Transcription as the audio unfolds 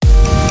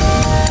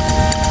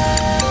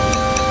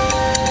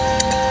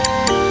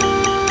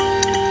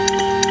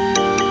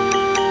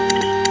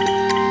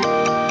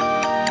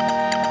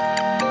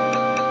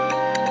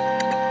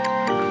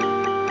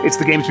It's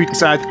the GamesBeat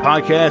Decides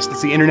podcast.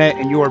 It's the internet,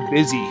 and you're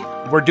busy.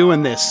 We're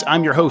doing this.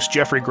 I'm your host,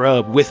 Jeffrey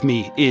Grubb. With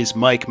me is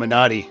Mike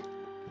Minotti.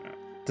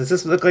 Does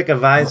this look like a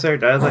visor?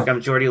 Do I look like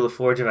I'm Geordie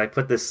LaForge if I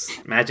put this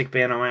magic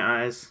band on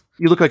my eyes?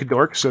 You look like a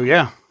dork, so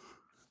yeah.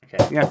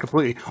 Okay. Yeah,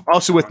 completely.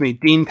 Also with me,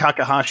 Dean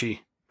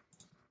Takahashi.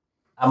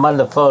 I'm on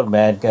the phone,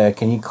 man.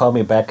 Can you call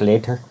me back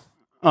later?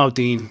 Oh,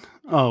 Dean.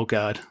 Oh,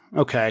 God.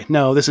 Okay.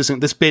 No,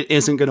 this bit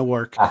isn't going to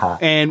work. Uh-huh.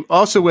 And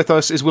also with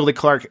us is Willie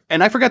Clark.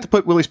 And I forgot to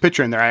put Willie's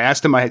picture in there. I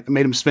asked him, I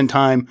made him spend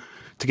time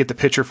to get the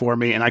picture for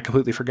me, and I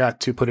completely forgot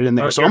to put it in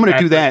there. So I'm going to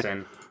do that.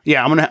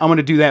 Yeah, I'm going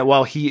to do that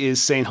while he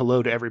is saying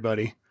hello to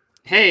everybody.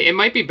 Hey, it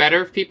might be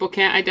better if people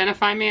can't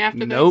identify me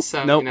after Nope, this.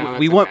 So, nope.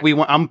 We want.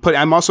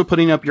 I'm also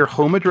putting up your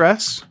home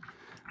address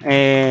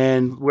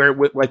and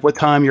what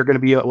time you're going to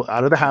be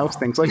out of the house,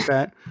 things like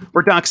that.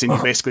 We're doxing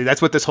you, basically.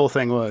 That's what this whole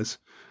thing was.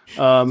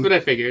 That's what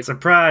I figured.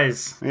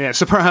 Surprise! Yeah,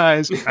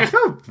 surprise. I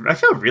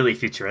feel really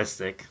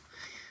futuristic.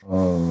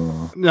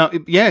 No,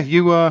 yeah,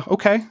 you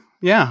okay?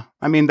 Yeah,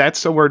 I mean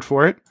that's a word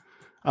for it.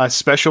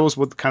 Special is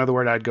what kind of the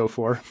word I'd go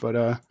for,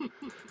 but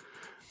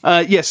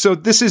yeah. So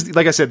this is,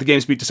 like I said, the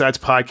GamesBeat Decides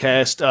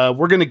podcast.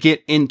 We're gonna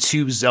get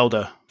into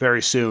Zelda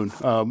very soon.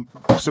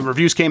 Some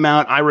reviews came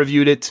out. I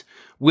reviewed it.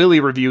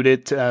 Willie reviewed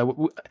it.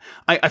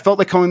 I felt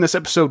like calling this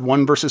episode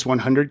 1 versus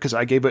 100 because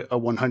I gave it a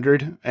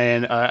 100,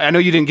 and I know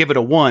you didn't give it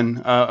a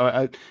 1.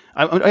 I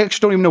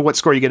actually don't even know what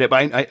score you get it,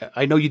 but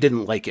I know you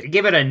didn't like it. I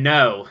give it a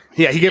no.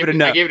 Yeah, you gave it a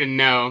no. I gave it a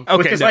no. Okay,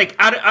 which is no. like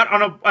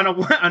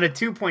on a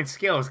 2-point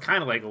scale, it's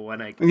kind of like a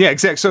 1. Yeah,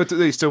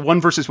 exactly. So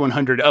 1 versus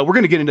 100. We're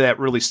going to get into that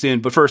really soon,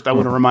 but first I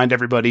want to remind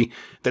everybody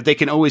that they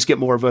can always get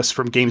more of us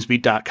from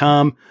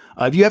GamesBeat.com.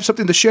 If you have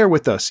something to share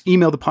with us,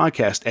 email the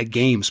podcast at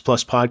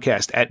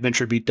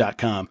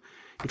games+podcast@venturebeat.com.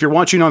 If you're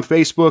watching on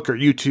Facebook or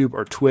YouTube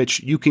or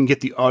Twitch, you can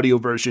get the audio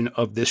version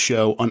of this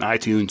show on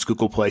iTunes,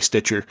 Google Play,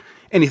 Stitcher,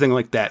 anything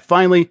like that.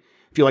 Finally,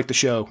 if you like the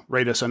show,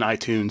 rate us on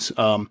iTunes.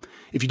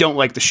 If you don't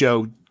like the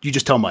show, you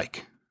just tell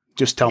Mike.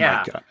 Just tell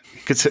Mike.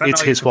 Because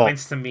it's his fault.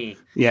 To me.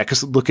 Yeah,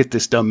 because look at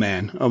this dumb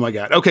man. Oh my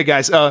God. Okay,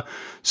 guys.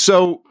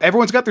 So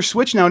everyone's got their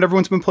Switch now, and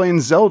everyone's been playing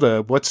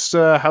Zelda.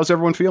 How's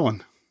everyone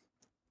feeling?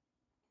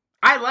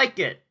 I like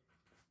it.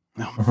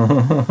 No.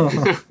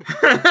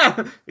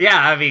 Yeah,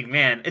 I mean,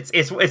 man,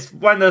 it's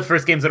one of the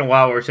first games in a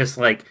while where it's just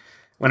like,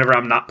 whenever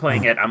I'm not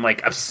playing it, I'm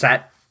like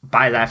upset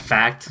by that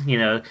fact, you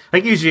know.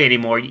 Like usually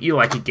anymore, you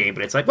like a game,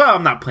 but it's like, well,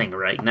 I'm not playing it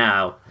right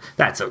now.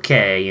 That's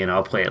okay, you know.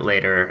 I'll play it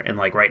later. And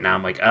like right now,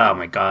 I'm like, oh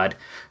my God.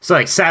 So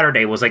like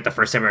Saturday was like the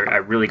first time I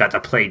really got to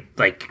play,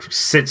 like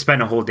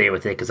spend a whole day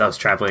with it because I was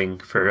traveling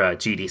for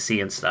GDC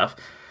and stuff.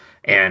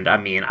 And I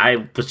mean,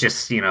 I was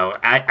just, you know,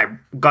 I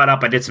got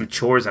up, I did some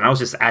chores, and I was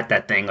just at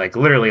that thing like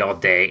literally all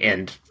day,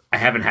 and I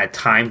haven't had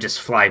time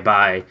just fly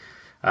by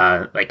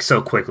like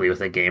so quickly with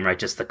the game, right?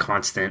 Just the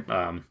constant,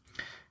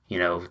 you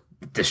know,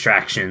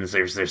 distractions.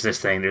 There's this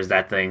thing, there's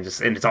that thing,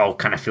 just, and it all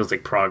kind of feels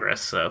like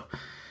progress. So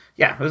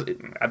yeah,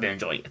 I've been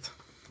enjoying it.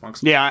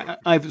 Yeah,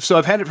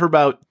 I've had it for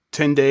about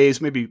 10 days,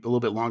 maybe a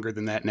little bit longer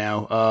than that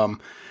now,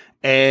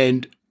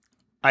 and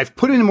I've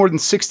put in more than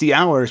 60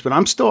 hours, but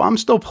I'm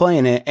still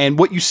playing it. And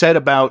what you said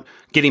about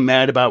getting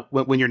mad about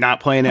when you're not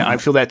playing it, I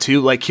feel that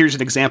too. Like, here's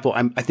an example.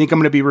 I think I'm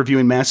going to be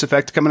reviewing Mass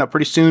Effect coming up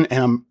pretty soon,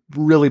 and I'm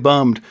really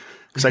bummed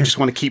because I just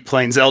want to keep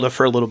playing Zelda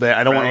for a little bit.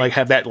 I don't want to like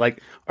have that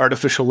like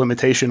artificial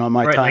limitation on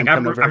my time.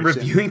 Like, I'm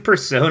reviewing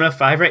Persona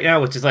 5 right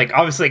now, which is like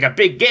obviously like a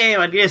big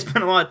game. I need to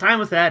spend a lot of time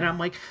with that, and I'm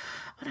like,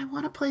 but I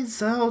want to play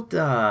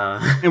Zelda.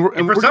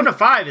 And Persona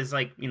 5 is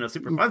like, you know,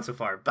 super fun so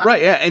far. But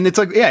right, yeah, and it's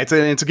like, yeah, it's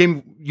a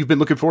game you've been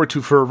looking forward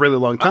to for a really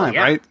long time,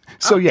 right?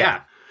 So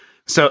yeah.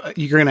 So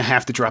you're gonna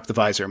have to drop the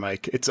visor,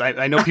 Mike.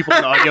 I know people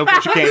in the audio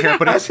but you can't hear,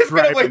 but I was just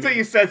gonna wait till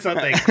you said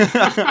something.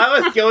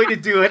 I was going to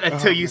do it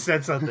until you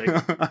said something.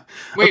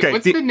 Wait, okay,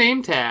 what's the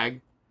name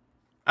tag?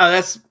 Oh,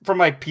 that's from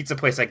my pizza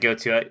place I go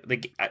to.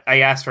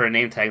 I asked for a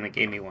name tag and they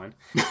gave me one.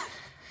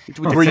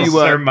 Were you?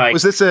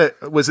 Was this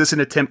an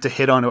attempt to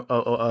hit on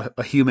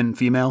a human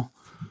female?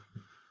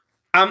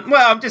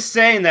 Well, I'm just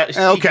saying that she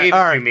gave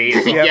it to me.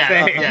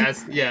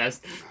 Yes.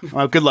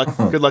 Well, good luck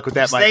with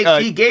that,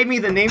 Mike. He gave me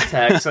the name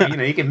tag, so you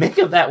know you can make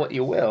of that what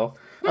you will.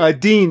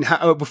 Dean,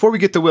 before we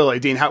get to Willie,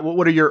 Dean,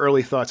 what are your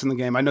early thoughts on the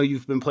game? I know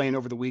you've been playing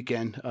over the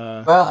weekend.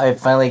 Well, I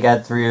finally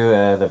got through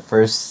the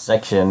first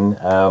section.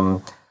 I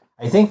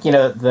think, you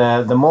know,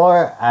 the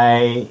more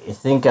I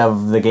think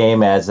of the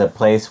game as a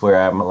place where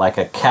I'm like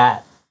a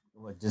cat,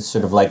 just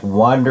sort of like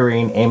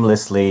wandering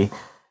aimlessly,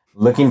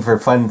 looking for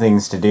fun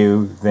things to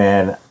do,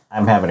 then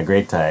I'm having a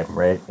great time,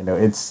 right? You know,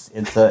 it's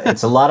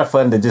a lot of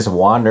fun to just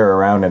wander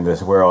around in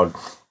this world,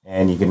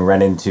 and you can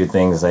run into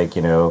things like,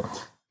 you know,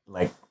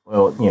 like,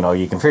 well, you know,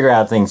 you can figure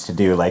out things to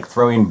do, like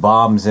throwing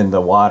bombs in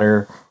the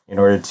water in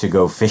order to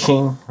go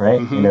fishing, right?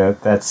 Mm-hmm. You know,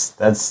 that's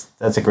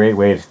a great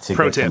way to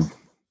Pro tip.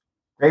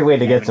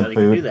 Get some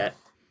food. Do that.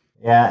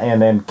 Yeah,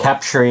 and then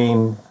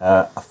capturing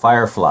a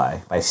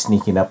firefly by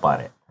sneaking up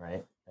on it.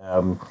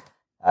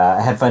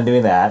 I had fun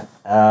doing that.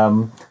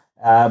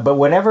 But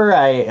whenever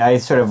I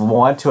sort of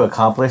want to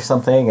accomplish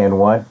something and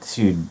want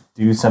to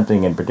do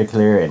something in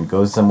particular and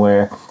go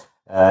somewhere,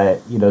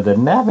 the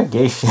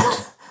navigation,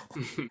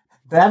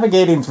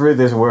 navigating through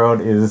this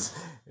world is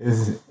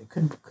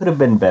could have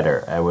been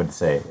better, I would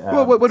say.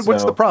 Well,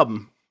 what's the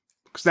problem?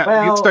 Because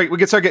we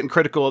can start getting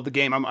critical of the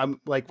game.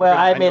 I'm like, well,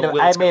 I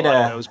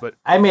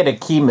made a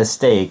key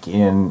mistake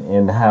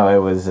in how I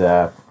was,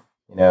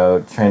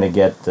 trying to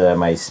get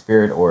my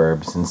spirit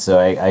orbs, and so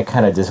I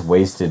kind of just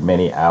wasted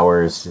many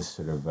hours just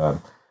sort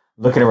of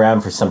looking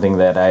around for something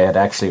that I had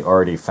actually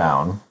already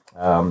found.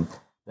 The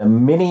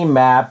mini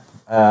map,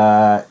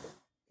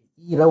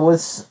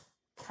 was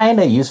kind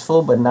of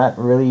useful, but not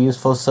really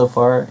useful so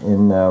far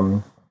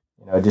in,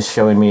 just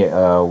showing me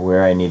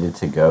where I needed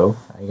to go,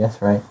 I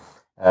guess, right?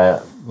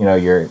 I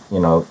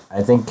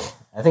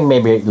think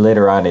maybe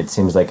later on it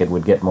seems like it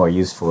would get more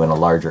useful in a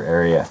larger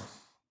area.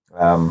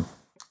 Can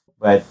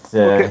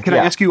I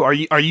ask you, are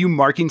you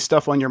marking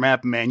stuff on your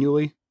map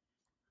manually?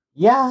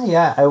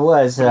 Yeah, I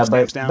was.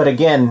 But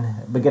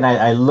again,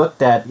 I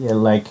looked at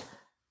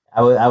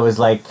I was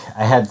like,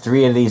 I had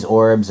 3 of these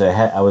orbs.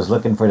 I was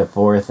looking for the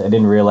 4th. I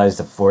didn't realize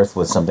the 4th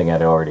was something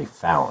I'd already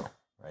found,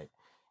 right?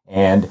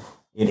 And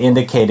it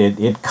indicated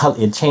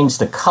it changed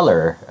the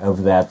color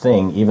of that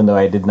thing, even though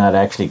I did not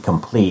actually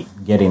complete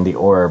getting the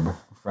orb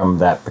from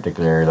that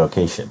particular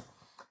location.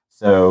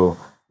 So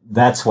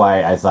that's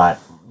why I thought,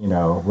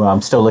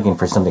 I'm still looking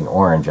for something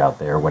orange out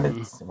there when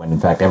in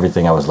fact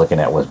everything I was looking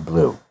at was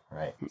blue,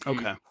 right?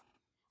 Okay.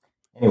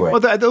 Anyway,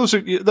 well, those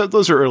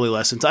are early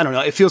lessons. I don't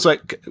know. It feels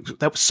like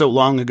that was so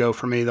long ago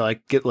for me to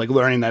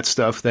learning that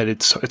stuff that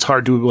it's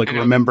hard to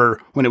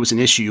remember when it was an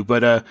issue.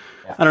 But I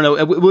don't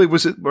know. Willie,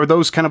 were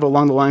those kind of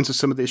along the lines of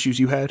some of the issues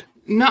you had?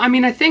 No, I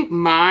mean, I think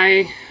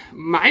my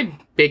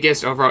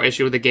biggest overall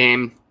issue with the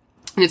game,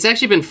 and it's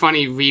actually been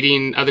funny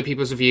reading other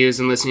people's reviews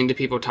and listening to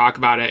people talk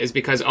about it, is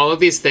because all of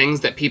these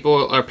things that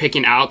people are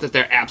picking out that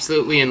they're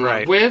absolutely in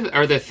love with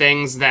are the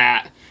things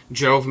that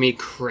drove me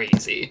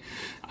crazy.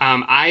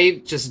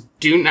 I just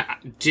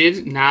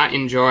did not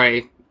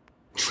enjoy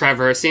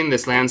traversing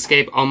this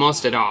landscape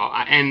almost at all.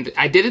 And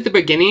I did at the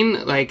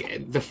beginning,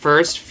 like the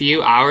first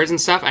few hours and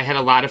stuff, I had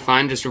a lot of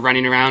fun just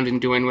running around and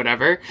doing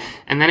whatever.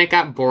 And then it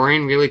got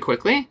boring really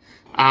quickly.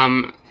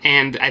 And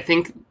I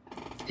think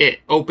it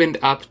opened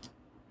up,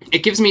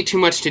 it gives me too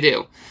much to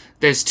do.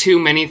 There's too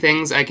many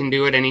things I can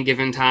do at any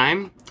given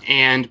time.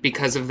 And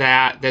because of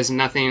that, there's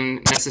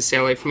nothing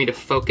necessarily for me to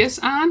focus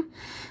on.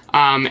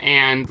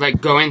 And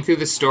going through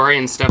the story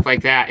and stuff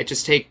like that, it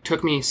just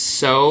took me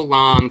so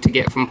long to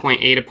get from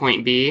point A to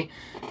point B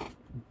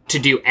to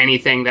do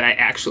anything that I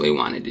actually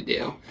wanted to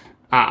do.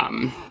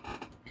 I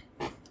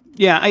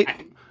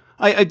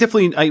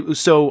definitely,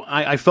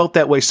 I felt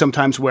that way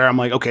sometimes where I'm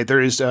like, okay,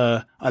 there is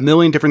a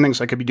million different things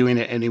I could be doing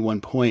at any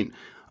one point.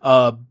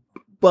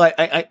 But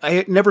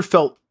I never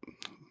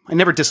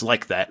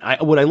disliked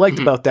that. What I liked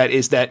about that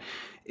is that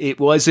it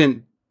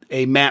wasn't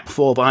a map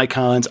full of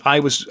icons. I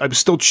was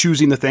still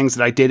choosing the things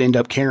that I did end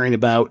up caring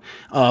about,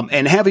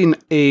 and having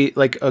an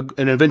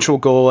eventual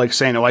goal, like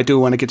saying, "Oh, I do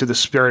want to get to the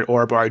spirit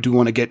orb, or I do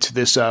want to get to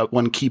this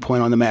one key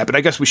point on the map." But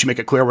I guess we should make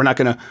it clear we're not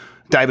going to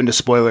dive into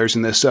spoilers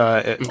in this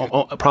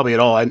probably at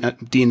all.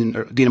 Dean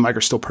and Mike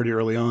are still pretty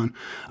early on,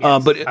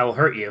 yes, but I will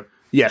hurt you.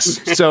 Yes.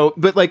 So,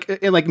 but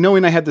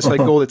knowing I had this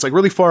goal that's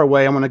really far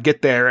away, I want to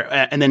get there,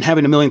 and then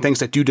having a million things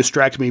that do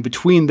distract me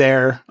between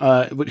there,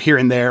 here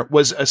and there,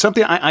 was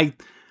something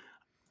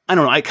I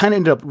don't know. I kind of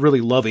ended up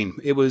really loving.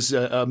 It was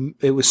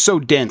so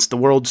dense. The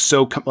world's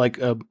so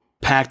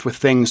packed with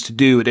things to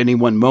do at any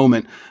one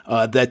moment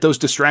that those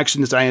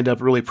distractions I ended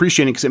up really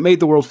appreciating because it made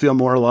the world feel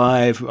more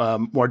alive,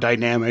 more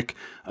dynamic.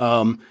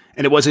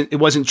 And it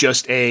wasn't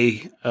just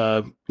a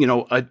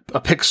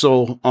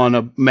pixel on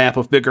a map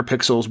of bigger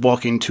pixels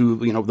walking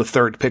to the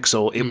third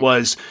pixel. It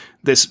was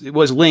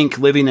Link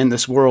living in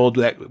this world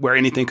where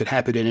anything could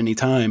happen at any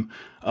time.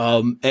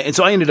 And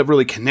so I ended up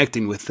really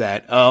connecting with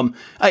that.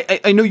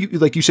 I know you,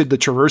 like you said, the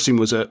traversing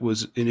was an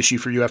issue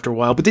for you after a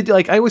while, but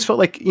I always felt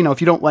like,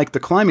 if you don't like the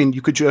climbing,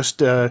 you could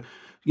just,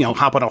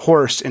 hop on a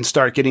horse and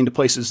start getting to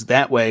places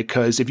that way.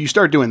 Cause if you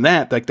start doing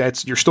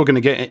that, you're still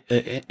going to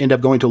end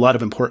up going to a lot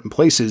of important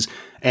places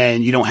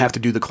and you don't have to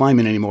do the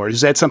climbing anymore.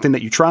 Is that something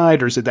that you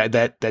tried, or is it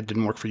that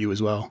didn't work for you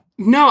as well?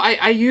 No,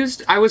 I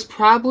was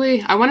probably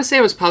about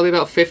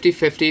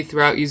 50-50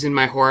 throughout using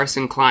my horse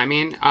and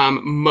climbing.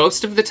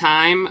 Most of the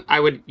time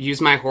I would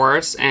use my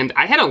horse, and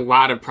I had a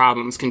lot of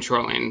problems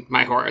controlling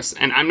my horse,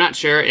 and I'm not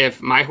sure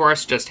if my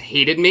horse just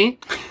hated me,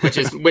 which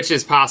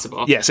is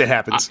possible. Yes, it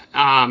happens.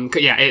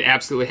 Yeah, it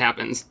absolutely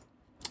happens.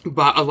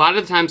 But a lot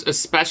of the times,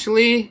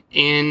 especially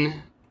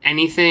in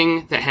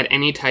anything that had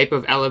any type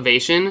of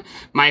elevation,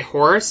 my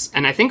horse,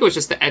 and I think it was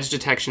just the edge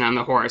detection on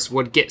the horse,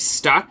 would get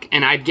stuck,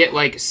 and I'd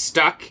get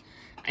stuck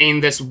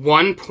in this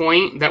one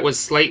point that was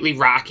slightly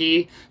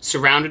rocky,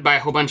 surrounded by a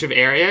whole bunch of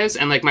areas,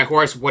 and my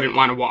horse wouldn't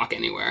want to walk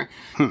anywhere.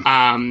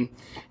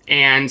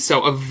 And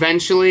so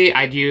eventually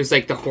I'd use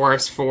the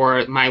horse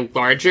for my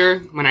larger,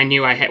 when I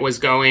knew I was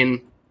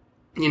going,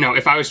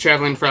 if I was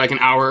traveling for an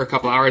hour, a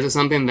couple hours or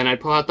something, then I'd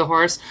pull out the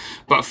horse.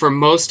 But for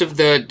most of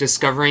the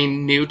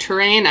discovering new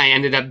terrain, I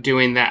ended up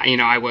doing that.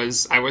 I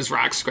was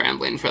rock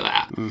scrambling for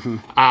that.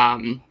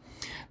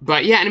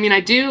 But yeah, and I mean,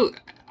 I do,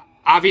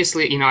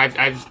 obviously,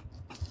 I've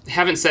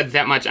haven't said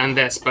that much on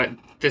this, but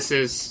this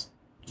is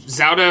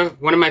Zelda,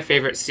 one of my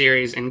favorite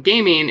series in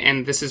gaming,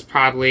 and this is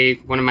probably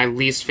one of my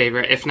least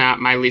favorite, if not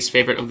my least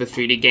favorite of the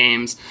 3D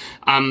games.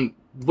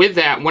 With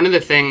that, one of the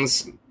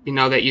things,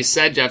 that you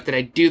said, Jeff, that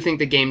I do think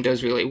the game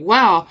does really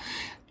well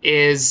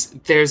is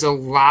there's a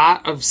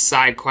lot of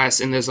side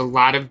quests and there's a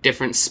lot of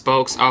different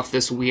spokes off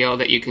this wheel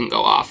that you can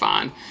go off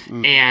on.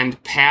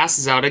 And past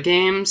Zelda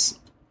games,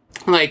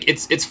 like,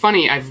 it's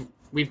funny,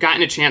 we've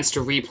gotten a chance to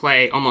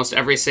replay almost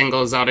every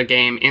single Zelda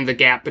game in the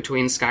gap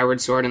between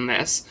Skyward Sword and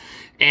this.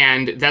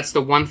 And that's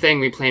the one thing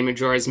replaying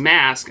Majora's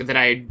Mask that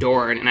I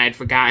adored, and I had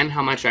forgotten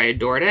how much I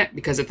adored it,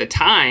 because at the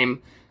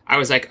time, I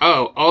was like,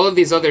 oh, all of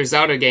these other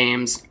Zelda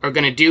games are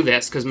going to do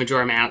this because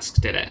Majora's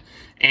Mask did it.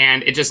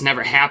 And it just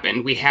never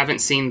happened. We haven't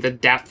seen the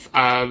depth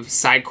of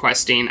side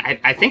questing,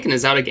 I think, in a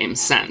Zelda game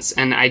since.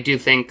 And I do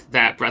think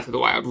that Breath of the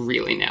Wild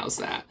really nails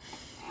that.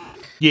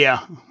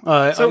 Yeah.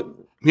 Go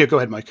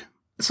ahead, Mike.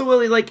 So,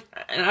 Willie, like,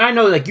 I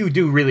know, like, you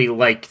do really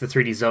like the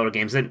 3D Zelda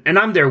games, and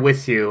I'm there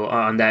with you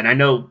on that.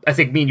 And I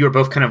think me and you are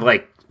both kind of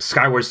like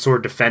Skyward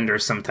Sword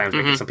defenders sometimes,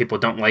 because some people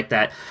don't like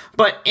that.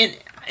 But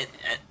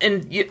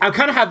I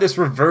kind of have this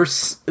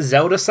reverse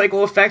Zelda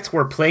cycle effect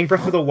where playing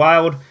Breath of the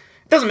Wild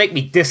doesn't make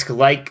me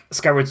dislike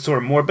Skyward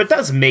Sword more, but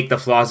does make the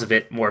flaws of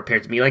it more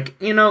apparent to me. Like,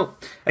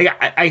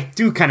 I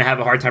do kind of have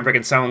a hard time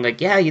reconciling, like,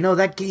 yeah,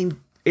 that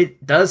game,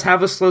 it does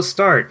have a slow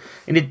start,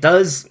 and it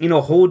does,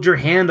 hold your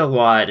hand a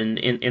lot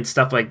and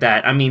stuff like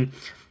that. I mean,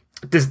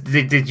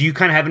 did you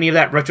kind of have any of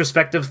that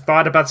retrospective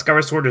thought about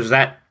Skyward Sword, or is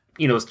that,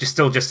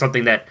 just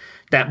something that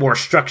more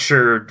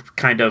structured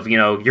kind of,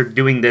 you're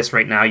doing this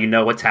right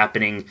now, what's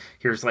happening,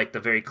 here's like the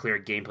very clear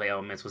gameplay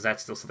elements. Was that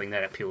still something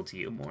that appealed to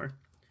you more?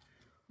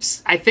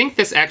 I think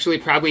this actually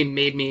probably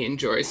made me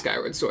enjoy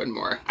Skyward Sword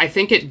more. I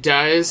think it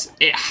does.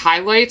 It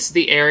highlights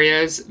the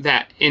areas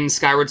that in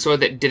Skyward Sword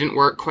that didn't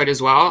work quite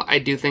as well. I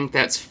do think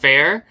that's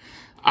fair.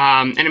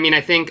 And I mean, I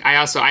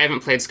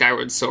haven't played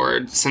Skyward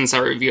Sword since I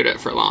reviewed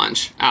it for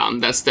launch.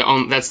 That's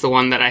the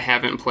one that I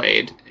haven't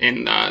played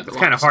in the It's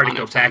kind of hard to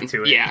go back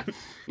to it. Yeah.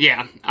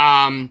 Yeah.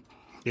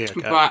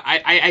 But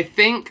I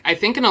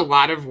think in a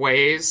lot of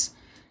ways,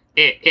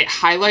 it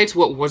highlights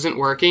what wasn't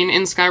working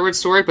in Skyward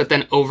Sword, but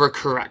then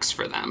overcorrects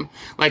for them.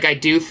 Like, I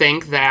do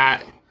think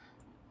that,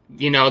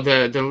 the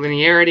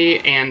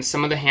linearity and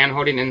some of the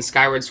hand-holding in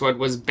Skyward Sword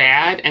was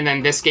bad, and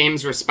then this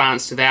game's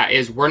response to that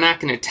is, we're not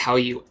going to tell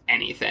you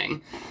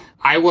anything.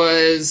 I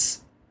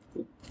was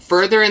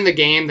further in the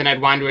game than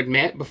I'd want to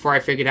admit before I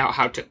figured out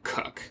how to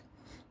cook.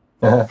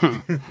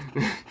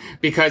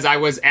 Because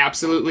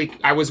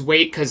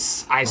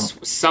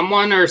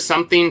someone or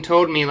something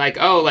told me, like,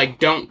 oh, like,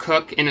 don't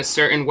cook in a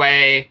certain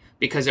way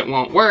because it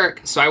won't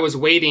work. So I was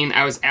waiting.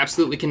 I was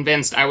absolutely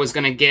convinced I was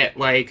going to get,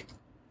 like,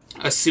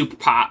 a soup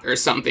pot or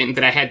something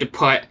that I had to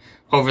put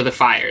over the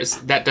fires.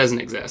 That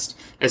doesn't exist,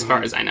 as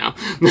far as I know.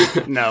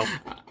 No.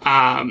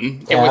 I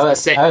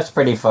was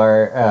pretty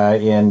far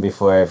in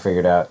before I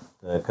figured out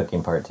the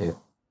cooking part, too.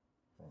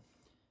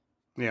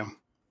 Yeah.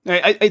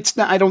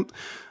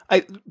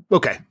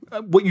 Okay.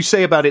 What you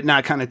say about it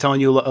not kind of telling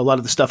you a lot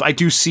of the stuff, I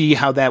do see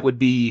how that would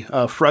be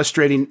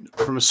frustrating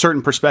from a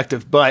certain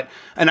perspective. But,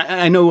 and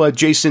I know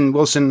Jason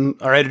Wilson,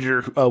 our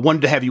editor,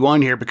 wanted to have you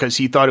on here because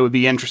he thought it would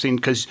be interesting,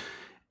 because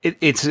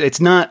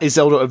it's not a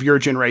Zelda of your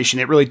generation.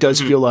 It really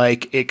does feel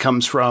like it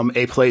comes from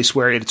a place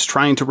where it's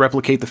trying to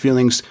replicate the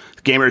feelings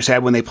gamers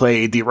had when they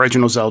played the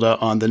original Zelda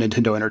on the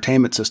Nintendo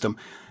Entertainment System.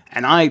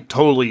 And I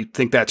totally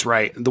think that's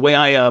right. The way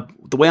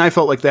I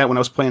felt like that when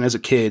I was playing as a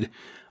kid.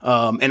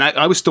 And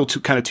I was still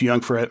too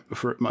young for it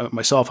for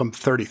myself. I'm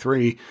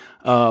 33.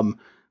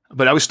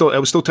 But I was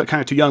still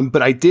kind of too young,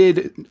 but I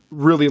did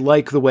really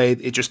like the way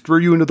it just threw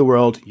you into the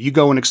world. You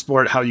go and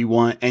explore it how you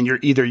want, and you're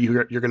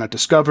going to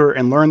discover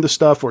and learn the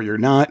stuff, or you're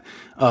not.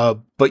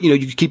 But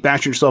you keep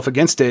bashing yourself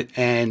against it,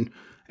 and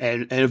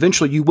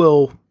eventually you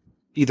will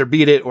either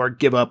beat it or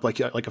give up, like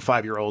a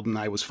 5-year-old. And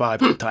I was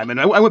 5 at the time, and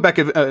I went back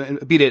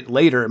and beat it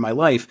later in my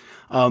life.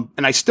 And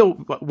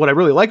what I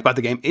really like about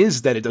the game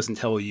is that it doesn't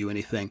tell you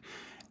anything.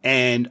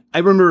 And I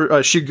remember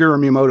Shigeru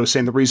Miyamoto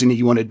saying the reason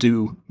he wanted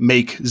to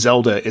make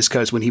Zelda is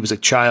because when he was a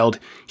child,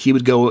 he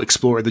would go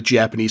explore the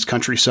Japanese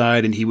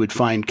countryside, and he would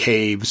find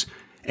caves,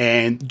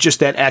 and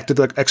just that act of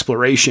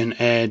exploration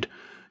and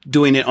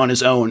doing it on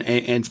his own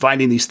and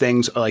finding these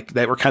things like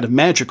that were kind of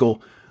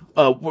magical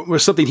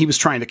was something he was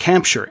trying to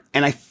capture.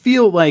 And I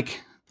feel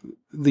like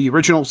the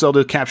original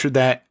Zelda captured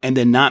that, and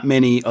then not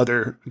many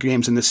other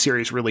games in this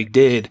series really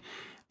did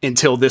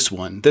until this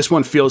one. This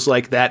one feels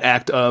like that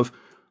act of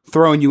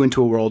throwing you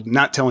into a world,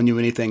 not telling you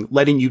anything,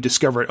 letting you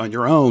discover it on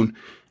your own.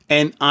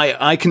 And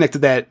I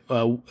connected that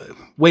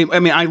way. I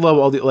mean, I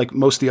love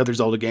most of the other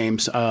Zelda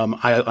games.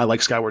 I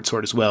like Skyward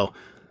Sword as well.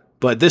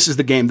 But this is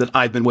the game that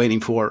I've been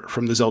waiting for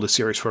from the Zelda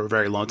series for a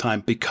very long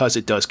time because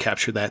it does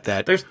capture that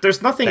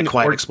there's nothing that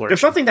quiet exploration.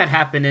 There's nothing that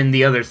happened in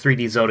the other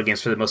 3D Zelda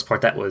games for the most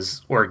part that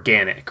was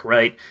organic,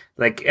 right?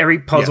 Like every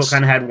puzzle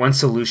kind of had one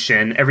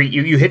solution.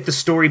 You hit the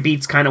story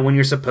beats kind of when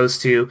you're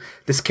supposed to.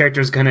 This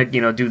character's gonna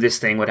do this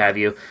thing, what have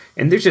you.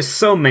 And there's just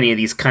so many of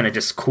these kind of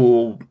just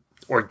cool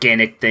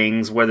organic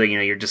things, whether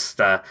you're just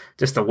the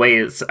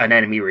way an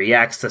enemy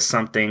reacts to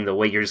something, the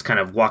way you're just kind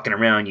of walking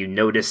around, you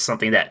notice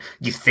something that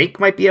you think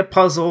might be a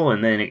puzzle,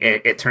 and then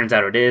it turns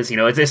out it is.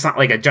 It's not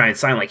like a giant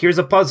sign like here's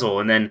a puzzle,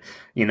 and then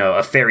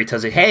a fairy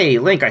tells you, hey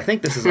Link, I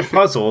think this is a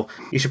puzzle.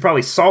 You should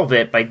probably solve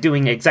it by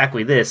doing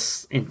exactly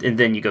this, and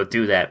then you go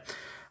do that.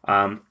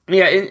 And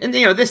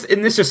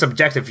this is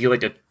subjective if you like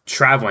to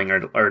traveling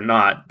or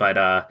not,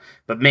 but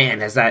man,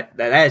 that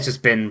has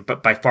just been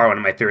by far one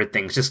of my favorite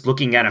things. Just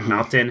looking at a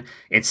mountain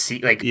and see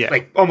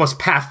like almost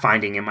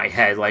pathfinding in my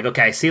head. Like,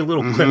 okay, I see a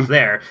little cliff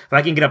there. If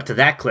I can get up to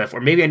that cliff,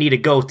 or maybe I need to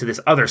go to this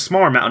other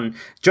smaller mountain,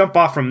 jump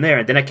off from there,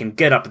 and then I can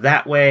get up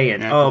that way.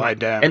 And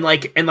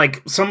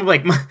some of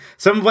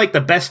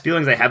the best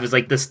feelings I have is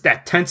like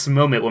that tense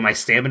moment when my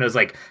stamina is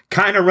like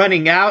kind of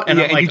running out, and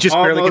I'm like, you just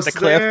barely get the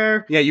cliff.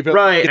 There. Yeah, you get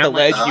the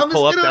ledge, you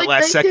pull up that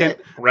last second.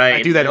 Right,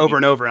 I do that over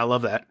and over. I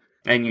love that.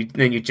 And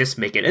you just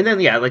make it, and then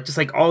just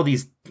like all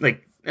these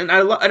and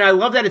I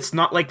love that it's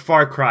not like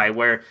Far Cry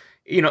where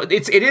it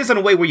is in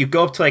a way where you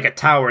go up to like a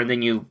tower and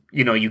then you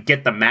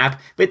get the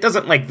map, but it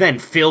doesn't like then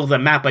fill the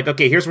map like,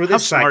 okay, here's where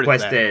this side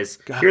quest is,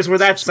 here's where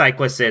that side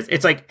quest is.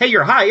 It's like, hey,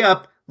 you're high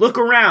up, look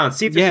around,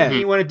 see if there's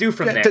something you want to do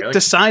from there.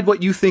 Decide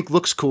what you think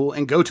looks cool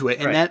and go to it,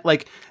 and that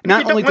like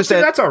not only does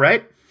that, that's all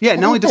right. Yeah,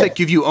 not only does that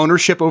give you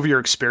ownership over your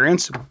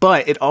experience,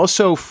 but it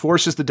also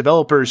forces the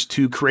developers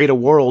to create a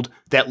world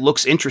that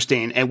looks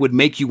interesting and would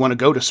make you want to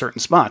go to certain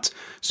spots.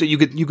 So you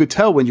could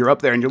tell when you're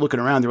up there and you're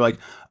looking around, they're like,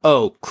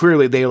 oh,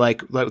 clearly they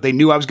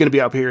knew I was going to be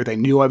up here. They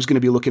knew I was going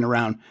to be looking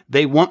around.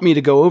 They want me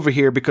to go over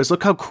here because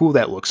look how cool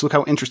that looks. Look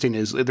how interesting it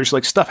is. There's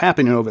like stuff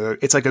happening over there.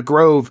 It's like a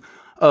grove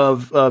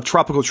of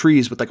tropical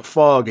trees with like a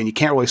fog, and you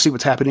can't really see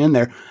what's happening in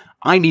there.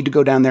 I need to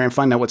go down there and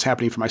find out what's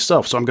happening for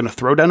myself. So I'm going to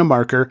throw down a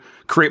marker,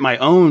 create my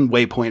own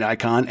waypoint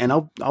icon, and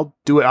I'll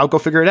do it. I'll go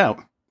figure it out.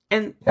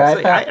 And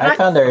I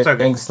found there are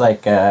things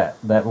like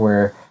that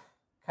were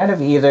kind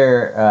of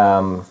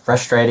either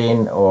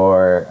frustrating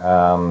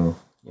or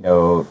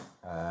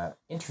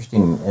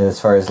interesting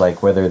as far as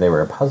like whether they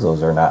were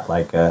puzzles or not.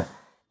 Like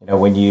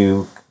when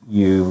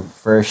you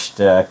first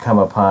come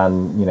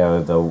upon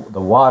the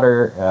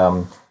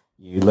water.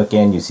 You look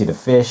in, you see the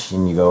fish,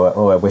 and you go,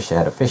 oh, I wish I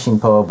had a fishing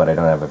pole, but I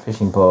don't have a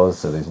fishing pole,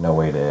 so there's no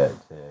way to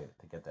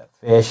get that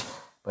fish.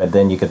 But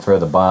then you could throw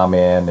the bomb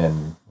in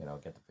and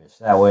get the fish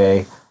that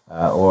way.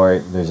 Or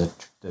there's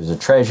a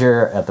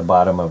treasure at the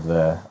bottom of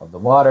the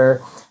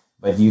water,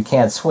 but you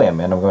can't swim.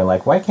 And I'm going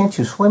like, why can't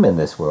you swim in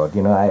this world?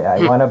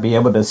 I want to be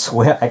able to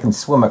swim. I can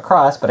swim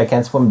across, but I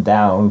can't swim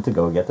down to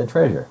go get the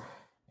treasure.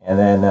 And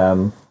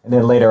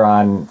then later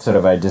on, sort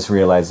of, I just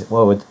realized,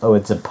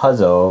 it's a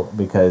puzzle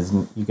because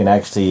you can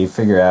actually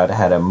figure out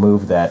how to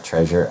move that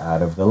treasure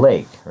out of the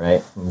lake,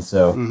 right? And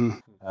so,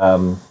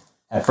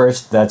 at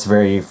first, that's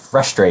very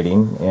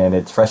frustrating, and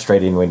it's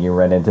frustrating when you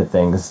run into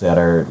things that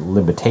are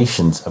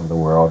limitations of the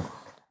world.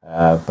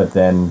 But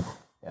then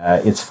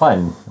it's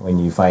fun when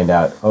you find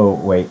out, oh,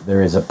 wait,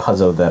 there is a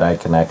puzzle that I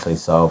can actually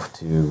solve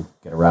to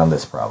get around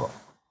this problem.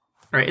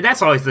 Right, and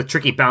that's always the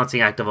tricky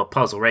balancing act of a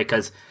puzzle, right?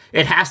 Because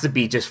it has to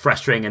be just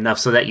frustrating enough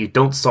so that you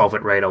don't solve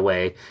it right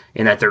away,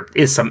 and that there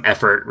is some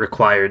effort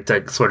required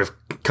to sort of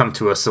come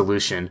to a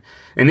solution.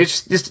 And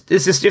it's just the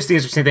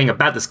interesting thing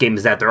about this game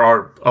is that there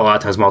are a lot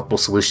of times multiple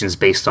solutions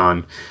based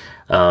on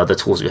the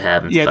tools you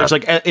have. And stuff. There's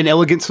like an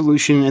elegant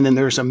solution, and then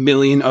there's a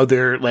million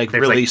other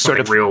really sort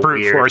of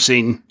brute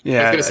forcing. Yeah,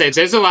 I was gonna say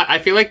there's a lot. I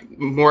feel like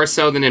more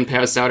so than in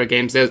past Zelda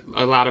games, there's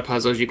a lot of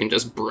puzzles you can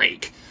just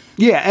break.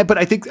 Yeah, but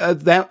I think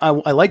that I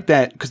like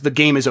that because the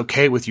game is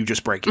okay with you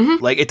just breaking.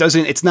 Like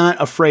it's not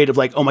afraid of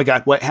like, oh my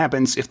God, what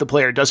happens if the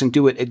player doesn't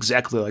do it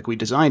exactly like we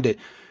designed it?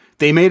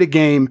 They made a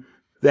game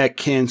that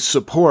can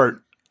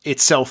support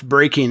itself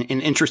breaking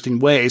in interesting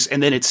ways,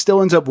 and then it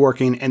still ends up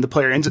working, and the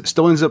player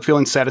still ends up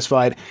feeling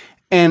satisfied.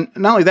 And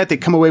not only that, they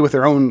come away with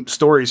their own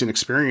stories and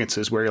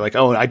experiences where you're like,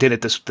 oh, I did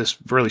it this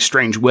really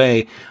strange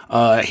way.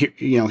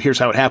 Here's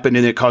how it happened,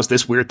 and it caused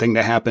this weird thing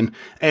to happen.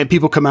 And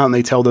people come out and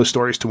they tell those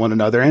stories to one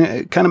another, and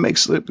it kind of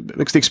makes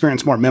the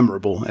experience more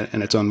memorable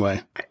in its own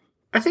way.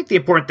 I think the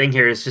important thing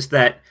here is just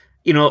that,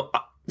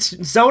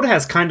 Zelda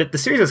the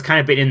series has kind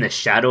of been in the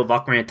shadow of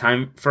Ocarina of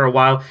Time for a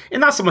while,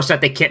 and not so much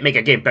that they can't make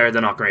a game better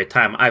than Ocarina of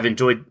Time. I've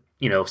enjoyed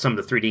some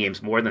of the 3D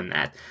games more than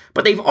that.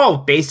 But they've all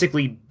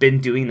basically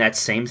been doing that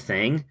same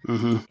thing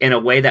in a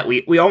way that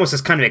we almost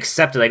just kind of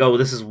accepted, like, oh,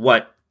 this is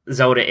what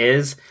Zelda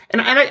is.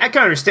 And I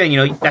can understand,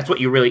 that's what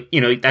you really,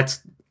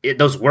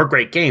 those were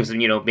great games, and,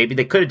 maybe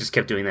they could have just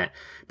kept doing that.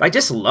 But I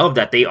just love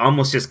that they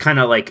almost just kind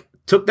of, like,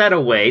 took that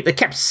away. They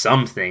kept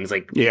some things,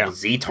 like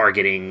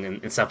Z-targeting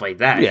and stuff like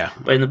that. Yeah.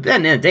 But at the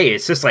end of the day,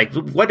 it's just like,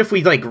 what if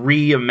we, like,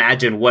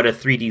 reimagine what a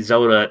 3D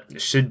Zelda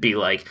should be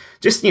like?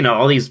 Just,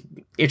 all these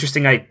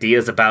interesting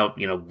ideas about,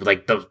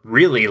 like the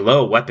really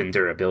low weapon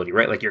durability,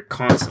 right? Like you're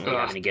constantly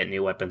having to get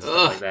new weapens and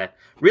stuff like that.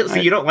 Really? So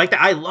you don't like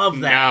that? I love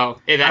that. No,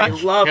 I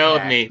love killed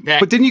that. Me.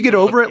 But didn't you get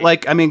over it?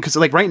 Like, I mean, because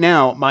like right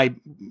now, my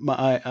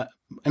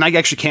and I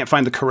actually can't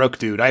find the Karok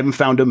dude. I haven't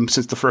found him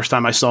since the first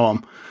time I saw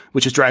him,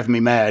 which is driving me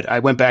mad. I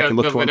went back and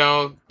looked for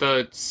him.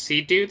 The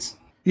seed dudes?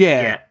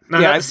 Yeah. No,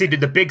 not the seed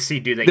dude, the big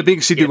seed dude. The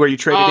big seed dude where you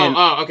traded in.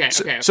 Oh, okay.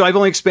 So I've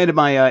only expanded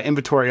my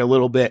inventory a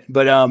little bit,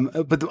 but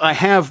I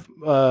have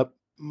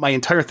my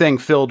entire thing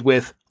filled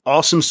with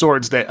awesome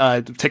swords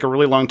that take a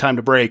really long time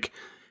to break.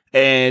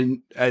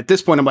 And at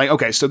this point, I'm like,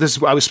 okay, so this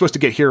is I was supposed to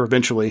get here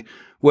eventually,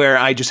 where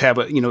I just have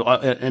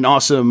an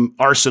awesome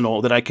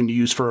arsenal that I can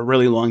use for a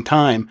really long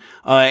time.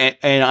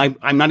 And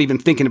I'm not even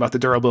thinking about the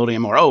durability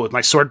anymore. Oh,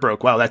 my sword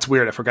broke. Wow, that's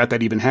weird. I forgot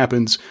that even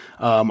happens.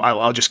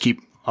 I'll just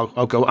keep.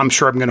 I'll go. I'm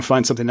sure I'm going to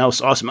find something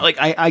else awesome. Like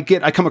I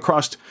come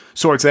across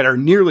swords that are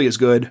nearly as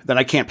good that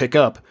I can't pick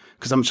up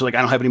because I'm just like I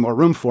don't have any more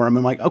room for them.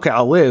 I'm like, okay,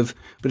 I'll live.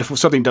 But if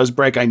something does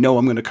break, I know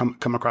I'm going to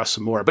come across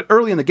some more. But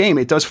early in the game,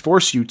 it does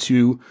force you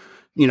to.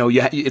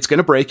 It's going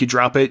to break. You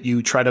drop it.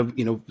 You try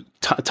to,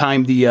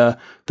 time the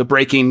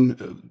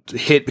breaking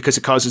hit because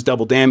it causes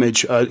double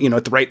damage, at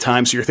the right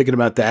time. So you're thinking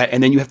about that,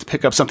 and then you have to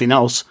pick up something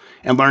else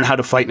and learn how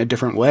to fight in a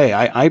different way.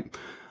 I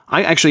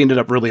actually ended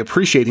up really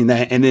appreciating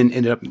that, and then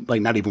ended up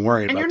like not even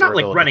worrying. And about you're not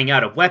durability. like running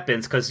out of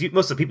weapons because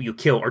most of the people you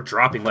kill are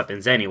dropping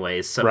weapons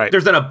anyways. So right.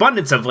 There's an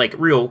abundance of like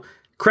real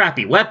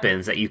crappy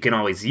weapons that you can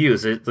always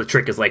use. The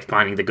trick is like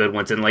finding the good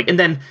ones and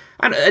then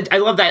I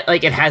love that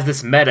like it has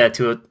this meta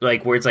to it,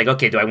 like where it's like,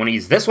 okay, do I want to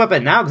use this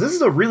weapon now because this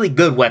is a really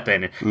good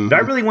weapon? Mm-hmm. Do I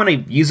really want to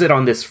use it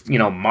on this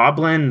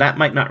moblin? That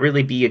might not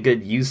really be a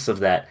good use of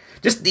that.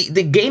 Just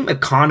the game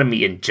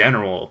economy in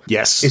general,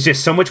 yes, is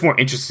just so much more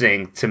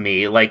interesting to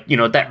me. Like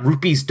that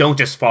rupees don't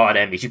just fall at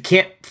enemies. You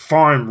can't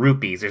farm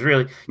rupees. There's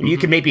really you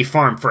can maybe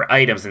farm for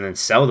items and then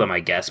sell them,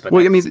 I guess. But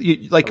well, I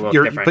mean,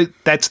 but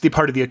that's the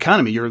part of the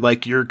economy.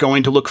 You're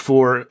going to look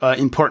for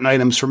important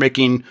items for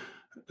making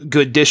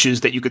good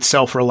dishes that you could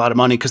sell for a lot of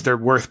money because they're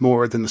worth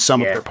more than the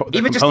sum of their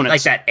even components. Just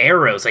like that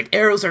arrows. Like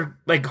arrows are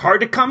like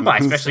hard to come by,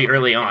 especially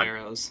early on.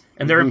 Arrows.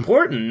 And they're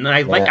important. And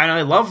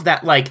I love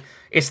that. Like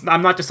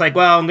I'm not just like,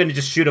 well, I'm going to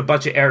just shoot a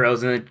bunch of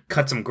arrows and then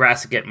cut some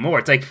grass to get more.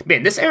 It's like,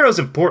 man, this arrow's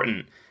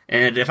important,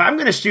 and if I'm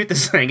going to shoot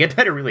this thing, it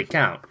better really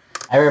count.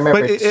 I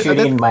remember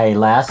shooting my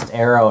last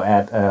arrow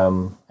at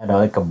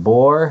like a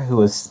boar who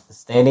was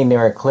standing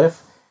near a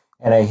cliff,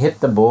 and I hit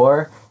the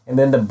boar, and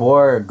then the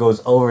boar goes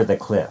over the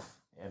cliff.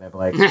 And I'm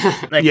like,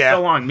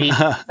 so long, meat.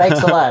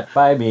 Thanks a lot.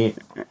 Bye, meat.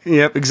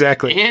 Yep,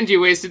 exactly. And you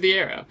wasted the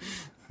arrow.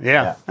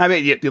 Yeah. I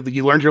mean,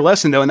 you learned your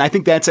lesson though, and I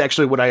think that's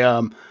actually what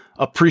I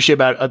appreciate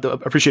about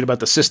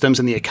the systems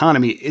and the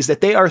economy is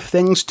that they are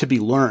things to be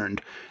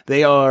learned.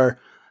 They're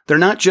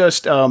not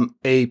just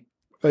a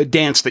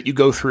dance that you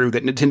go through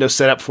that Nintendo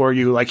set up for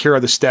you. Like, here are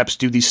the steps,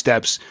 do these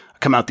steps,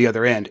 come out the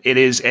other end. It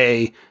is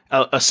a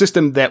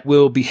system that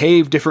will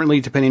behave differently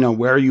depending on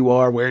where you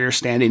are, where you're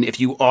standing. If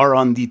you are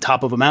on the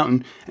top of a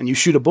mountain and you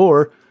shoot a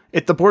boar,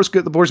 the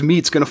boar's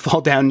meat's going to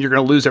fall down and you're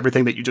going to lose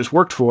everything that you just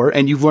worked for.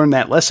 And you've learned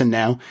that lesson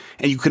now.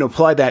 And you can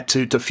apply that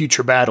to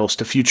future battles,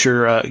 to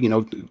future,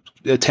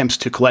 attempts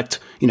to collect,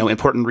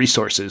 important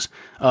resources.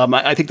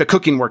 I think the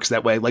cooking works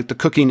that way. Like the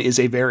cooking is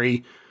a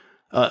very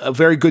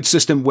good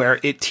system where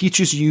it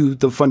teaches you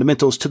the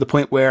fundamentals to the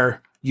point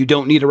where you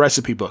don't need a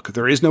recipe book.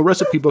 There is no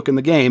recipe book in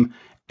the game.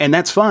 And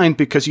that's fine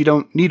because you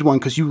don't need one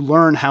because you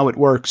learn how it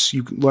works.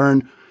 You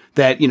learn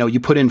that, you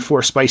put in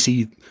 4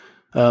 spicy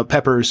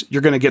peppers,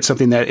 you're going to get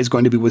something that is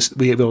going to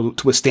be able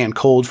to withstand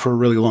cold for a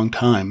really long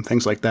time.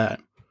 Things like that.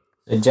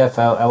 So Jeff,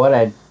 I want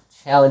to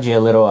challenge you a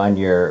little on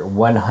your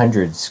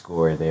 100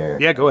 score there.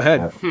 Yeah, go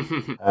ahead.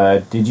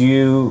 Did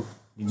you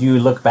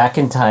look back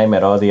in time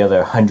at all the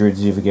other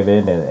hundreds you've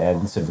given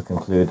and sort of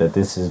conclude that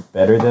this is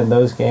better than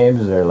those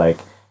games, or like,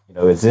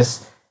 is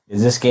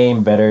this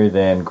game better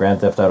than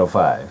Grand Theft Auto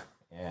 5?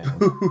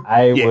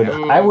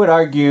 I would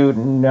argue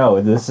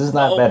no. This is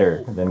not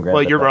better than Grand Theft Auto.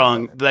 Well, you're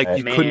wrong. Like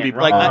you couldn't be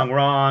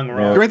wrong.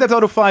 Grand Theft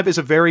Auto 5 is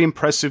a very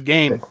impressive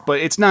game, but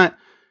it's not.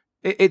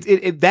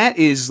 That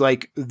is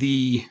like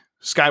the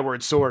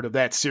Skyward Sword of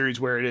that series,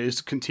 where it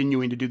is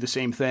continuing to do the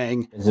same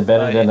thing. Is it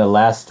better than The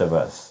Last of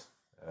Us?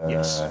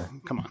 Yes.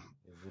 Come on.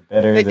 Is it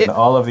better than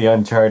all of the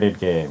Uncharted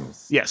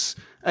games? Yes.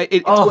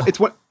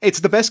 It's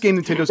the best game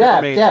Nintendo's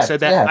ever made. I said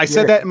that. I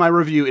said that in my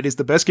review. It is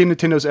the best game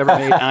Nintendo's ever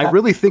made, and I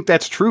really think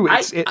that's true.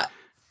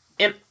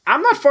 And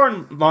I'm not far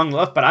long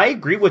left, but I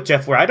agree with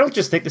Jeff. Where I don't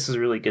just think this is a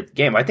really good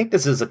game. I think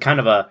this is a kind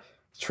of a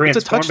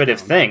transformative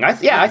thing. I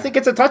think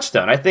it's a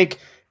touchstone. I think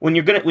when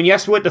you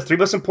ask what the 3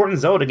 most important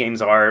Zelda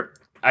games are,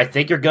 I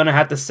think you're gonna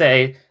have to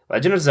say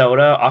Legend of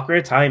Zelda, Ocarina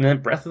of Time,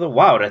 and Breath of the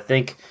Wild. I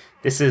think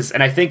this is,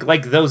 and I think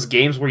like those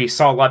games where you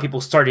saw a lot of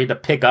people starting to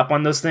pick up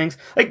on those things.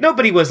 Like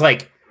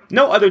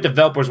no other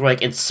developers were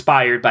like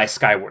inspired by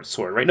Skyward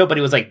Sword, right?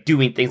 Nobody was like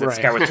doing things that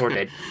Skyward Sword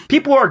did.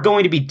 People are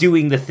going to be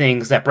doing the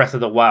things that Breath of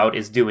the Wild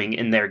is doing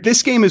in their game.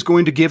 This game is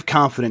going to give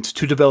confidence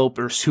to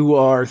developers who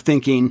are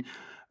thinking,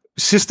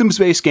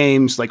 systems-based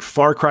games like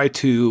Far Cry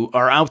 2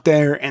 are out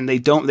there and they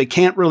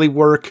can't really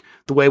work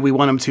the way we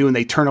want them to, and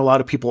they turn a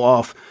lot of people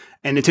off.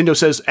 And Nintendo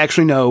says,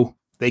 actually, no,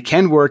 they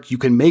can work. You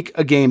can make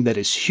a game that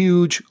is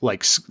huge,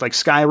 like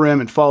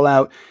Skyrim and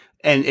Fallout,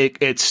 and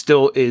it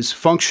still is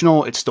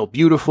functional. It's still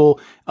beautiful.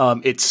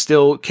 It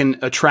still can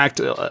attract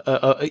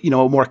a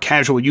more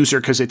casual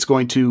user because it's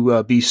going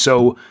to be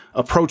so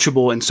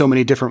approachable in so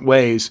many different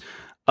ways.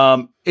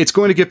 It's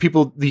going to give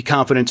people the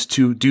confidence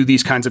to do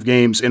these kinds of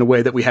games in a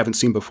way that we haven't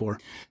seen before.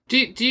 Do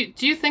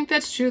you think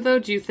that's true though?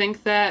 Do you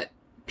think that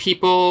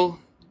people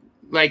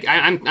like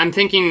I'm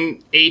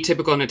thinking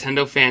atypical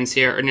Nintendo fans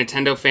here, or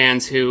Nintendo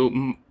fans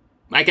who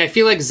like, I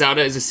feel like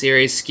Zelda as a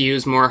series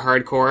skews more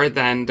hardcore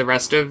than the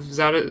rest of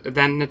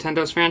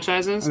Nintendo's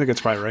franchises. I think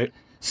that's probably right.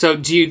 So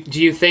do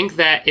you think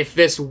that if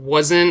this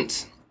was a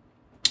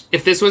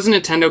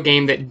Nintendo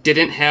game that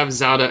didn't have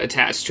Zelda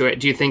attached to it,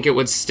 do you think it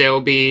would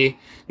still be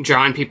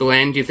drawing people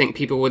in? Do you think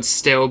people would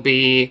still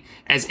be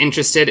as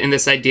interested in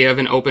this idea of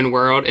an open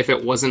world if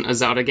it wasn't a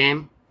Zelda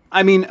game?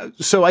 I mean,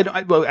 so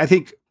I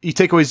think you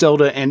take away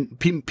Zelda and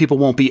people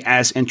won't be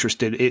as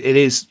interested.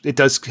 It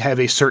does have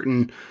a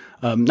certain,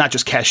 not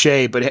just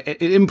cachet, but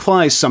it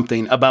implies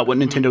something about what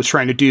Nintendo's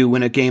trying to do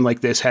when a game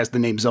like this has the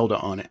name Zelda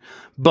on it.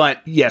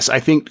 But yes, I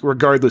think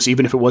regardless,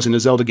 even if it wasn't a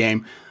Zelda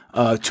game,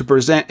 to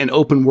present an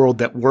open world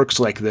that works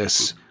like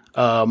this,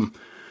 I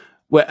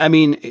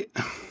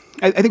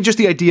think just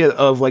the idea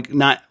of like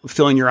not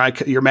filling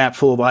your map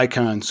full of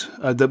icons,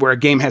 where a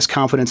game has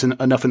confidence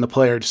enough in the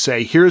player to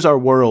say, "Here's our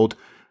world.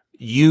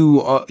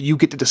 You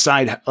get to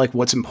decide like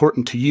what's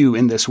important to you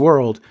in this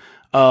world."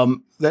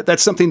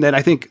 That's something that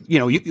I think,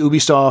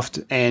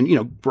 Ubisoft and,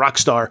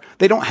 Rockstar,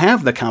 they don't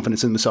have the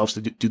confidence in themselves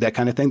to do that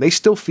kind of thing. They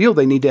still feel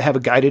they need to have a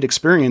guided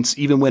experience,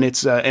 even when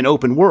it's an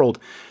open world.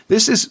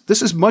 This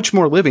is much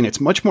more living. It's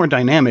much more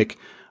dynamic.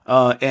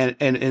 And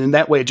in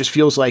that way, it just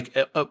feels like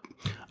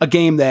a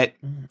game that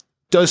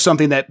does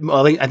something that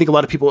I think a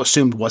lot of people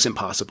assumed wasn't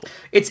possible.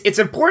 It's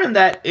important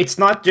that it's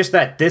not just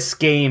that this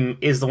game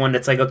is the one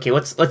that's like, okay,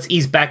 let's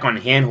ease back on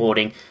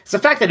hand-holding. It's the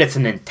fact that it's a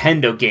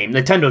Nintendo game.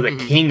 Nintendo,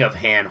 the king of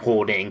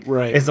hand-holding,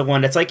 right, is the one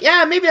that's like,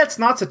 yeah, maybe that's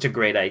not such a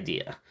great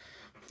idea.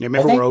 Yeah,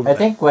 I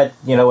think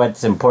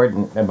what's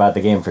important about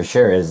the game for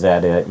sure is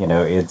that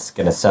it's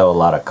going to sell a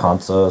lot of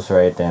consoles,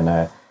 right? And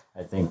I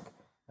think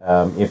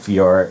if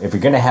you're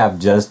going to have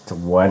just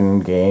one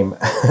game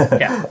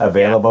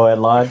available at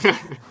launch,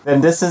 then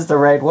this is the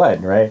right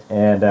one, right?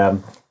 And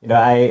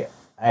I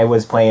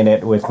was playing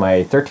it with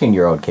my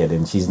 13-year-old kid,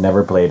 and she's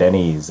never played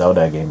any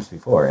Zelda games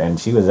before, and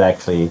she was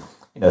actually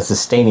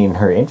sustaining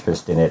her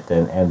interest in it,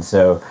 and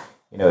so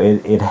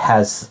it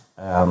has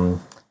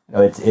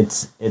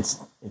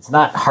it's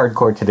not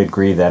hardcore to the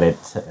degree that it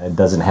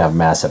doesn't have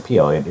mass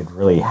appeal. It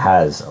really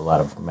has a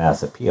lot of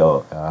mass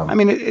appeal.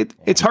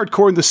 It's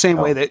hardcore in the same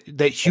way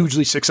that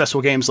hugely successful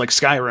games like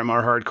Skyrim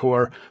are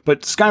hardcore,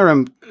 but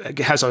Skyrim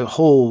has a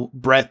whole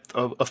breadth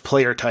of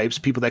player types,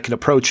 people that can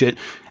approach it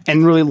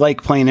and really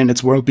like playing in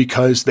its world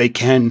because they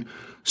can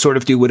sort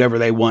of do whatever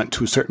they want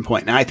to a certain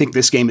point. And I think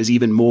this game is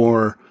even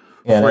more...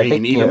 Yeah, I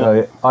think,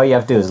 all you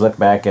have to do is look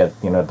back at,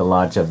 the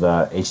launch of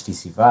the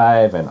HTC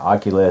Vive and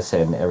Oculus,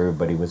 and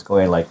everybody was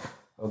going like,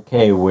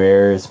 okay,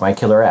 where's my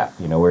killer app?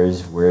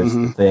 Where's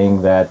the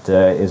thing that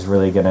is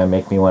really going to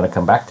make me want to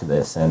come back to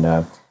this? And,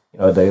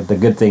 the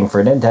good thing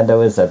for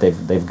Nintendo is that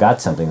they've got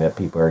something that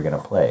people are going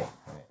to play.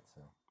 Right?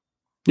 So.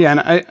 Yeah,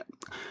 and I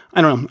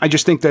don't know. I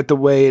just think that the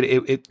way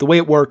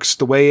it works,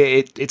 the way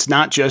it's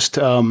not just...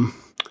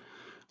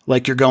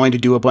 like you're going to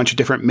do a bunch of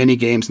different mini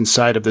games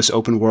inside of this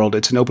open world.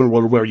 It's an open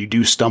world where you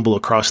do stumble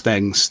across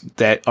things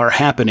that are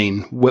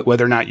happening,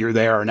 whether or not you're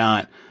there or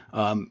not.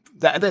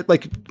 That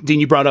like Dean,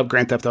 you brought up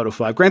Grand Theft Auto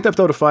 5. Grand Theft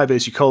Auto 5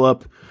 is you call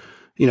up,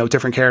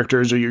 different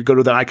characters, or you go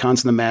to the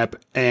icons on the map,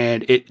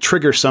 and it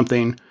triggers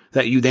something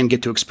that you then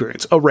get to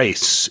experience, a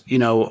race,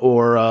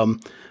 or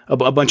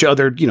a bunch of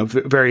other,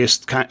 various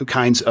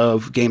kinds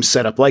of games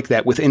set up like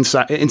that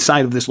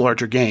inside of this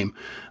larger game.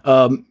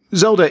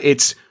 Zelda,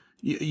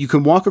 you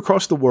can walk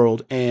across the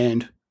world,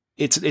 and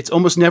it's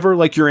almost never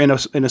like you're in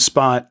a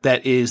spot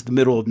that is the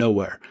middle of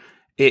nowhere.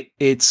 I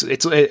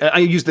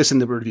use this in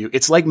the review.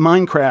 It's like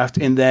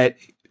Minecraft in that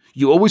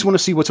you always want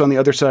to see what's on the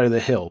other side of the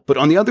hill. But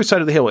on the other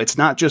side of the hill, it's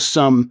not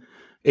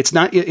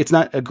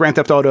a Grand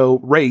Theft Auto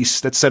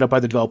race that's set up by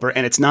the developer,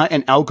 and it's not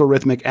an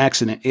algorithmic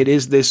accident. It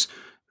is this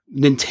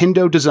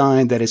Nintendo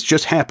design that is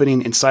just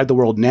happening inside the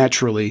world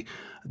naturally,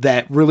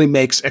 that really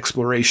makes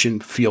exploration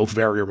feel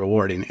very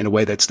rewarding in a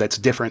way that's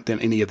different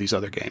than any of these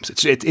other games.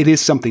 It is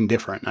something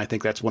different. And I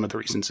think that's one of the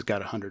reasons it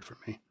got 100 for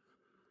me.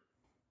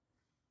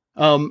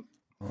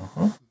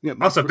 Yeah,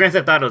 also, Grand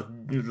Theft Auto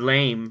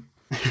lame.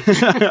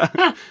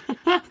 Tell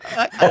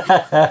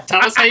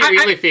us how you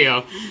really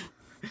feel.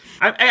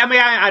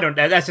 I don't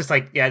know. That's just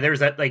like, yeah, there's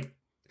that, like,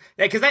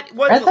 because that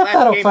was Grand Theft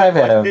Auto 5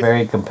 had a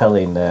very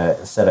compelling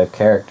set of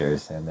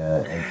characters and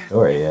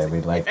story. I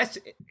mean, like,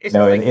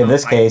 in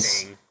this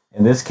case.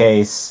 In this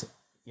case,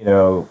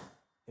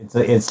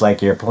 it's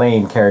like you're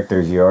playing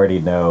characters you already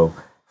know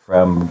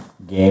from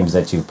games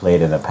that you've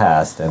played in the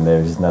past, and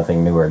there's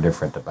nothing new or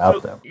different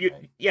about them.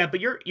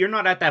 But you're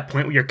not at that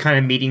point where you're kind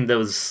of meeting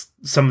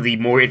some of the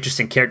more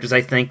interesting characters.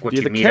 I think what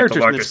you meet at the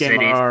larger cities,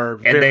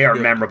 and they are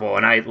memorable,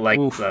 and I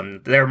like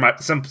them. They're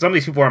some of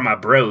these people are my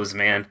bros,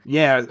 man.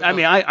 Yeah, I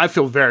mean, I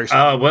feel very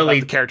sorry Willie,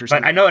 about the characters,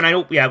 but I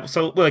know, yeah.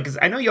 So, because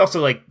I know you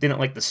also didn't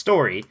like the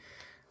story,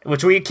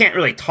 which we can't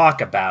really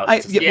talk about.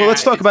 Well,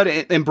 let's talk about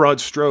it in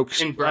broad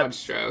strokes. In broad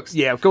strokes.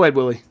 Yeah, go ahead,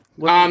 Willie.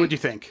 What do you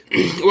think?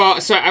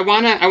 Well, so I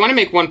wanna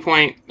make one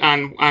point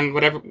on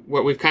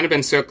what we've kind of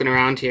been circling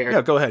around here.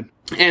 Yeah, go ahead.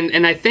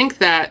 And I think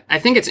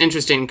it's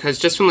interesting because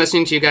just from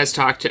listening to you guys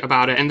talk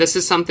about it, and this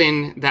is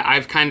something that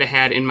I've kind of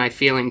had in my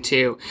feeling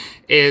too,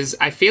 is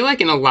I feel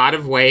like in a lot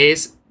of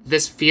ways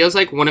this feels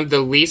like one of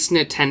the least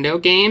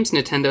Nintendo games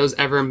Nintendo's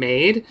ever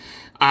made.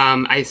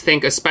 I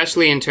think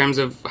especially in terms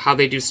of how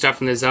they do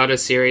stuff in the Zelda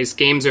series,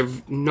 games are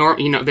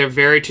they're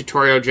very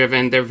tutorial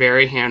driven, they're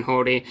very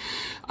handholdy.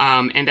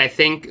 And I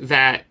think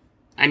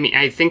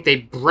they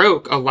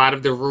broke a lot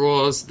of the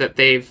rules that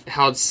they've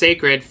held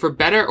sacred, for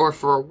better or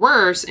for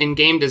worse, in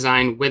game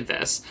design with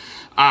this.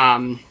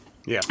 And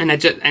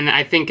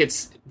I think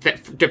it's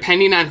that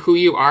depending on who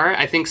you are,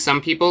 I think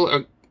some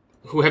people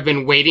who have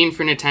been waiting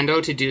for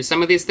Nintendo to do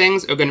some of these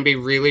things are going to be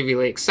really,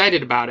 really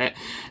excited about it.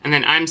 And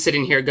then I'm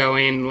sitting here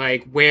going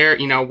like,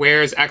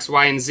 where's X,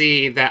 Y, and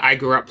Z that I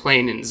grew up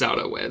playing in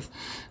Zelda with?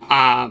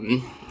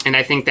 And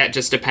I think that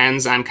just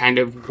depends on kind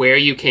of where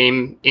you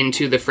came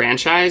into the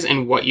franchise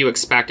and what you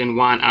expect and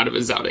want out of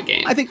a Zelda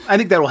game. I think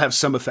that will have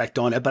some effect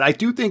on it, but I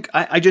do think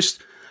I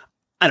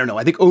don't know.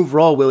 I think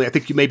overall, Willie, I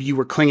think maybe you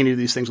were clinging to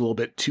these things a little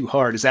bit too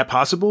hard. Is that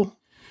possible?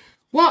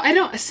 Well, I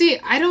don't.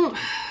 I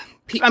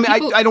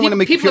don't want to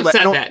make you feel that.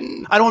 I don't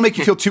want to make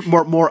you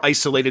feel more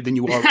isolated than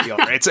you already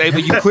are. It's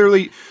you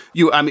clearly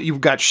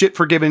you've got shit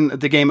for giving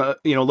the game a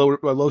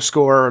low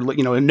score, or,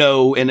 a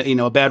no and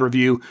a bad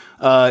review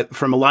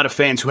from a lot of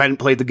fans who hadn't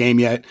played the game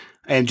yet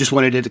and just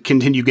wanted it to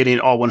continue getting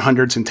all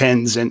 100s and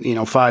 10s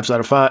and 5 out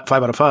of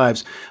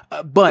 5s.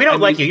 But we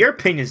don't like you. Your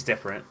opinion's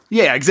different.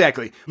 Yeah,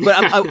 exactly. But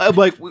I'm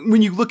like,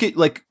 when you look at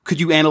could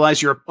you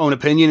analyze your own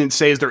opinion and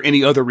say, is there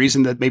any other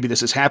reason that maybe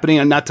this is happening?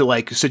 And not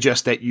to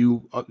suggest that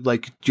you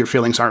your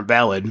feelings aren't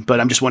valid, but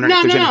I'm just wondering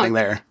if there's anything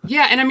there.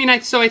 Yeah, and I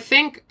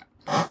think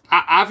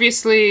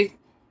obviously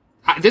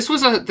this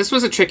was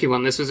a tricky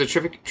one. This was a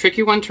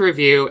tricky one to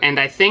review, and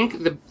I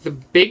think the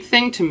big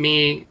thing to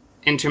me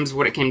in terms of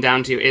what it came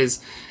down to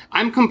is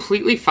I'm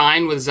completely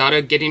fine with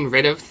Zelda getting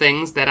rid of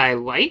things that I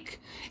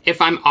like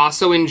if I'm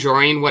also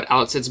enjoying what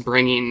else it's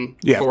bringing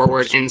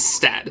forward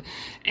instead.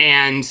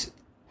 And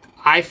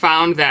I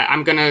found that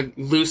I'm going to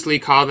loosely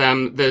call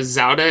them the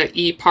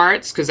Zelda-y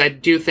parts, because I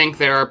do think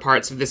there are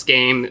parts of this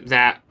game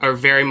that are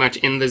very much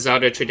in the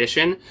Zelda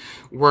tradition,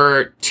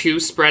 were too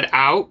spread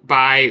out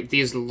by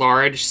these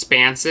large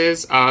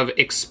spanses of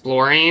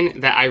exploring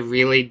that I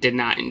really did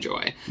not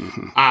enjoy.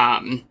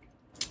 Mm-hmm.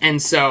 And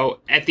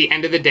so at the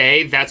end of the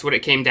day, that's what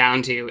it came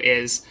down to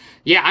is,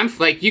 I'm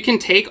you can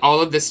take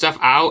all of this stuff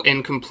out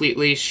and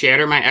completely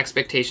shatter my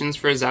expectations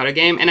for a Zelda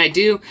game. And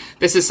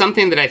this is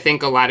something that I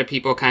think a lot of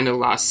people kind of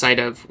lost sight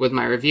of with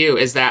my review,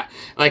 is that,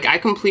 I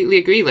completely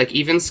agree.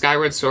 Even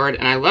Skyward Sword,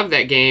 and I love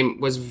that game,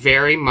 was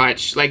very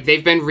much,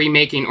 they've been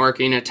remaking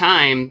Ocarina of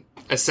Time,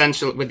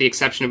 essentially, with the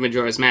exception of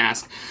Majora's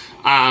Mask.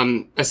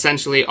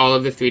 Essentially all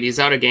of the 3D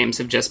Zelda games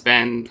have just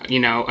been,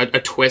 a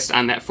twist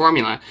on that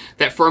formula.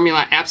 That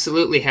formula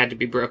absolutely had to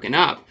be broken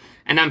up,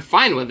 and I'm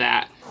fine with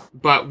that.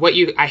 But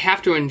I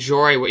have to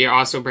enjoy what you're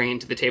also bringing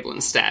to the table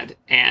instead.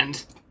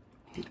 And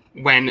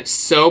when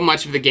so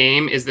much of the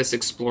game is this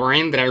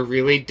exploring that I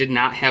really did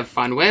not have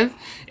fun with,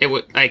 it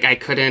was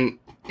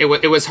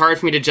hard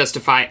for me to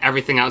justify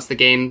everything else the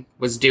game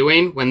was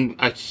doing when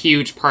a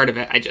huge part of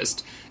it I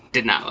just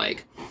did not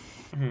like.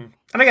 Mm-hmm.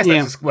 And I guess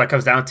that's just what it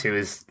comes down to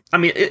is,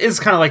 it's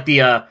kind of like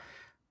the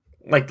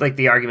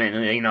the argument,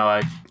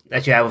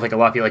 that you have with a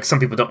lot of people.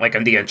 Some people don't like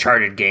the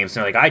Uncharted games.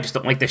 They're I just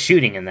don't like the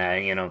shooting in that.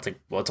 It's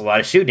it's a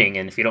lot of shooting,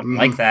 and if you don't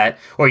like that,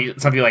 or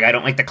some people I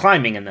don't like the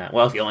climbing in that.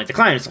 Well, if you don't like the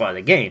climbing, it's a lot of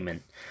the game,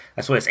 and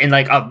that's what it's. And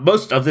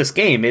most of this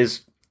game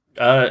is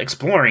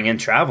exploring and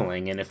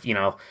traveling, and if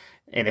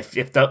and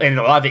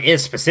a lot of it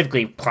is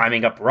specifically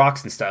climbing up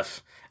rocks and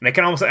stuff. And I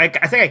can almost, I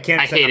think I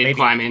can't. I hated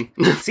climbing.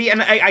 See,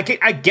 and I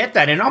get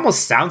that. And it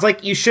almost sounds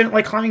like you shouldn't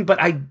like climbing,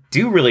 but I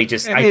do really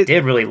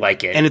did really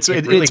like it. And it's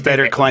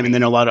better at climbing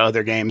than a lot of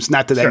other games.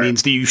 Not that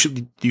means that you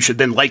should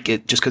then like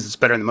it just because it's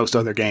better than most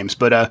other games.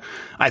 But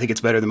I think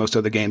it's better than most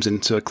other games,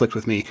 and so it clicked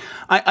with me.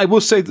 I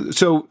will say,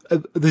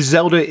 the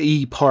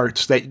Zelda-y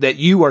parts that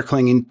you are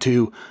clinging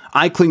to,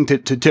 I cling to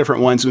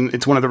different ones, and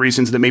it's one of the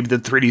reasons that maybe the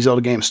 3D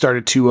Zelda games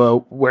started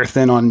to wear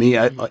thin on me,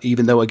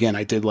 even though, again,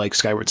 I did like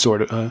Skyward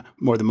Sword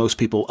more than most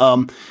people.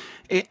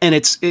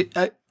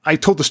 I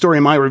told the story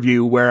in my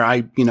review where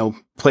I,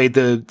 played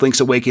the Link's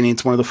Awakening.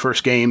 It's one of the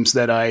first games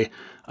that I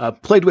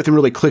played with and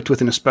really clicked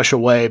with in a special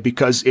way,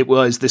 because it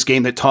was this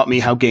game that taught me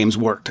how games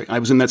worked. I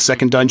was in that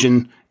second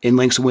dungeon in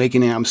Link's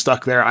Awakening. I'm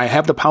stuck there. I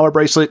have the power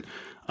bracelet.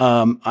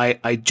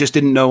 I just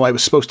didn't know I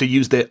was supposed to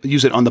use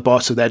it on the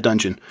boss of that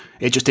dungeon.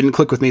 It just didn't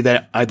click with me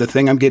that the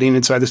thing I'm getting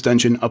inside this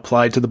dungeon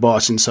applied to the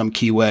boss in some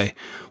key way.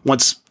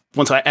 And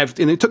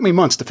it took me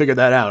months to figure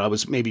that out. I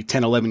was maybe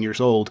 10, 11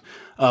 years old.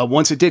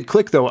 Once it did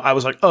click, though, I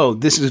was like, oh,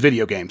 this is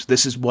video games.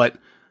 This is what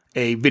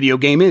a video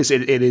game is.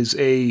 It is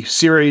a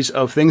series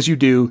of things you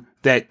do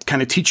that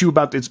kind of teach you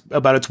about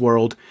its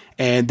world,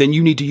 and then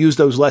you need to use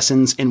those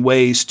lessons in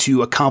ways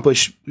to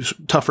accomplish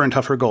tougher and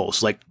tougher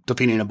goals, like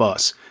defeating a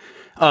boss.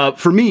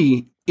 For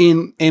me,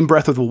 in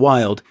Breath of the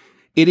Wild,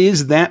 it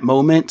is that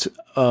moment,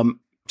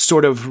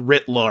 sort of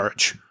writ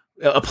large,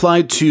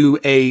 applied to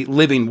a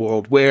living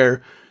world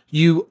where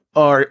you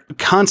are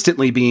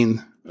constantly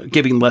being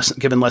given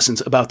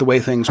lessons about the way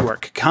things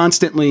work,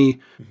 constantly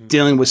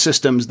dealing with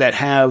systems that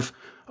have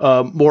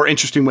more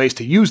interesting ways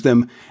to use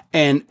them.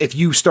 And if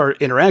you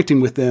start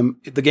interacting with them,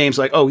 the game's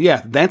like, oh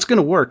yeah, that's going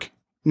to work.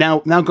 Now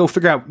go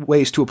figure out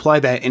ways to apply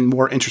that in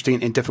more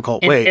interesting and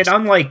difficult ways. And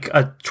unlike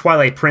a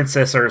Twilight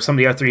Princess or some of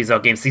the other 3D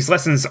Zelda games, these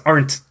lessons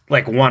aren't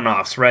like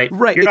one-offs, right?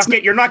 Right.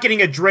 You're not getting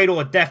a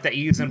dreidel of death that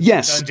you use in the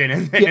dungeon.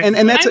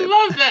 And that's I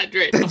love that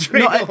dreidel.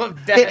 Dreidel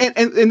of death.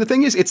 And the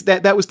thing is, it's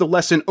that was the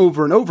lesson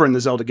over and over in the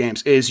Zelda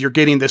games, is you're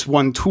getting this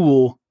one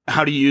tool.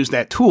 How do you use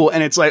that tool?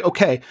 And it's like,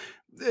 okay,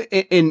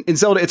 in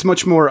Zelda, it's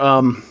much more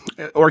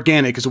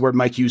organic, is the word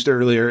Mike used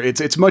earlier.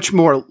 It's much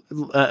more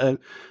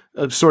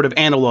sort of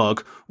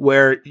analog,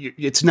 where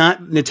it's not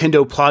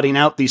Nintendo plotting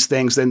out these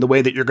things in the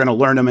way that you're going to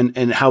learn them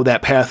and how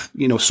that path,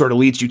 sort of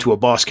leads you to a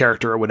boss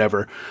character or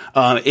whatever.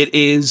 It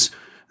is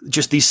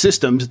just these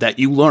systems that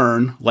you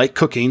learn, like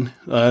cooking,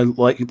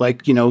 like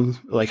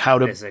how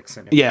to physics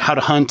how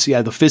to hunt,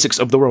 the physics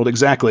of the world,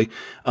 exactly,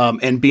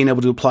 and being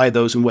able to apply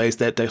those in ways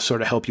that they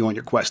sort of help you on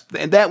your quest.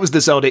 And that was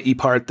the Zelda-y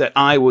part that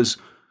I was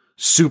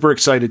super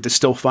excited to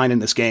still find in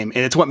this game,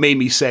 and it's what made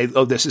me say,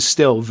 "Oh, this is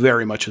still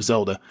very much a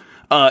Zelda."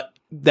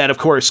 That, of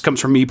course, comes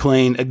from me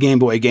playing a Game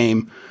Boy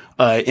game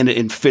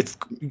in fifth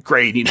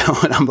grade,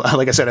 and I'm,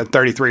 like I said, I'm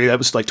 33. That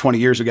was like 20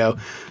 years ago.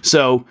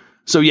 So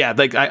yeah,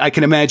 like I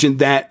can imagine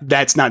that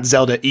that's not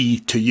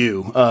Zelda-y to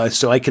you.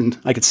 So I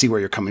can see where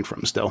you're coming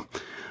from still.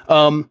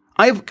 I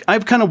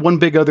have kind of one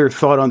big other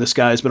thought on this,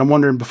 guys, but I'm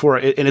wondering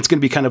and it's going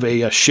to be kind of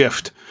a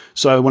shift.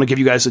 So I want to give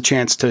you guys a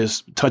chance to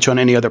touch on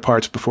any other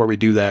parts before we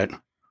do that.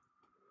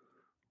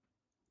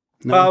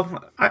 No?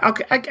 Well,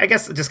 I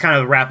guess just kind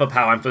of wrap up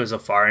how I'm feeling so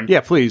far. And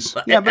yeah, please.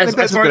 Yeah, but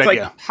that's a good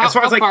idea. How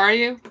far are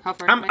you? How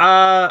far?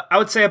 I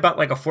would say about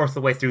like a fourth of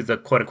the way through the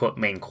quote unquote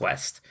main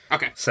quest.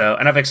 Okay. So,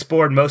 and I've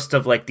explored most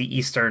of like the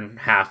eastern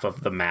half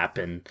of the map,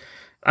 and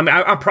I mean,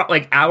 I'm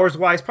like hours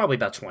wise, probably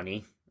about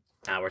 20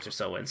 hours or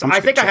so in. So I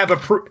think I have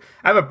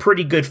a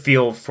pretty good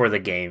feel for the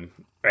game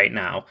right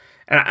now,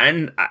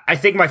 and I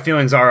think my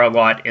feelings are a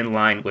lot in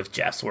line with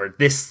Jeff's, where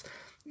this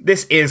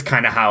is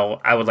kind of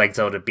how I would like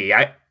Zelda to be.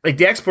 Like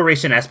the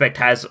exploration aspect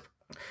has,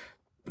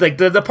 like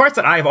the parts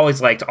that I've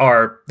always liked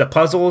are the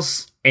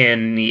puzzles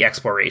and the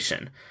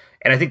exploration.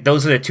 And I think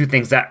those are the two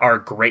things that are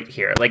great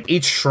here. Like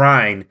each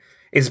shrine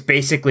is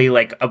basically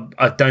like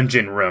a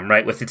dungeon room,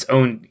 right? With its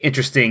own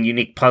interesting,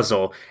 unique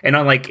puzzle. And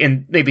unlike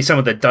in maybe some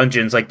of the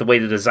dungeons, like the way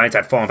the designs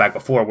had fallen back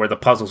before, where the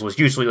puzzles was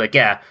usually like,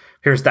 yeah,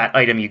 here's that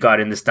item you got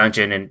in this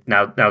dungeon, and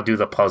now do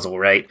the puzzle,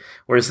 right?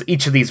 Whereas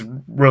each of these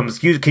rooms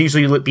can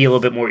usually be a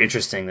little bit more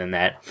interesting than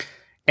that.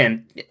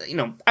 And,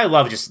 I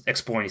love just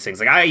exploring these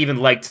things. Like, I even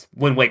liked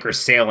Wind Waker's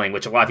sailing,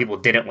 which a lot of people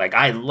didn't like.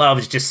 I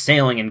loved just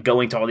sailing and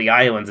going to all the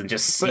islands and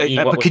just seeing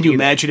what But can you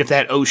imagine if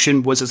that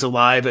ocean was as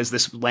alive as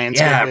this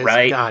landscape is? Yeah,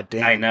 right? God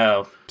damn. I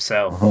know.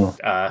 So,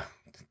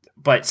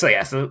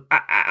 so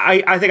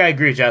I think I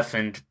agree with Jeff,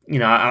 and,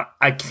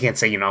 I can't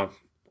say,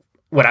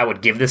 what I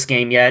would give this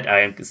game yet.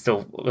 I'm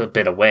still a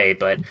bit away,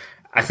 but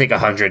I think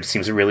 100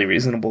 seems really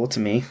reasonable to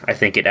me. I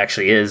think it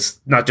actually is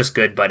not just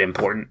good, but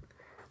important.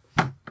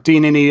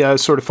 Dean, any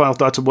sort of final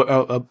thoughts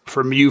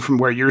from you from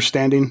where you're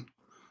standing?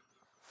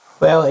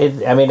 Well,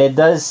 it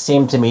does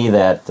seem to me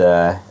that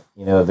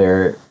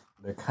they're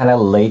kind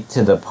of late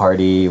to the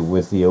party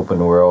with the open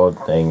world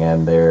thing,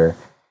 and they're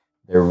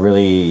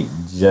really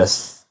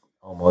just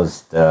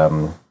almost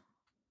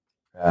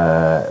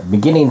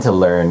beginning to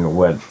learn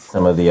what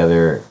some of the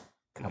other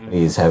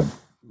companies have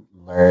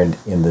learned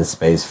in this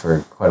space for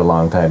quite a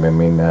long time. I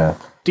mean,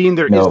 Dean,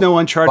 there is no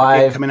Uncharted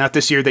game coming out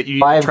this year that you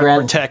try to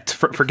protect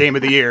for Game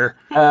of the Year.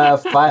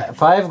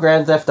 5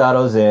 Grand Theft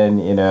Autos in,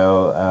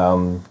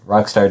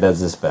 Rockstar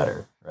does this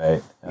better,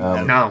 right?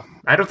 No,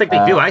 I don't think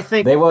they do. I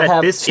think they will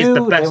have this two. Is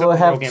the best they will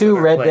have two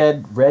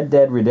Red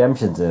Dead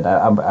Redemptions in.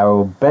 I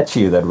will bet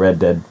you that Red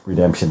Dead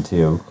Redemption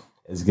 2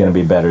 is going to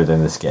be better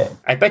than this game.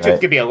 I bet you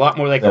it's going to be a lot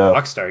more like a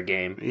Rockstar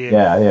game.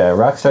 Yeah.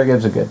 Rockstar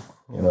games are good,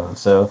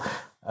 So.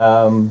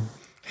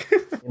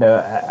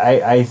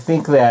 I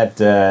think that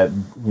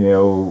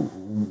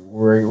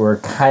we're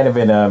kind of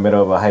in the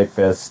middle of a hype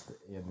fest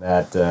in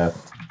that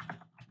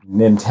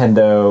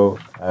Nintendo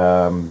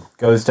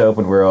goes to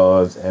open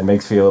worlds and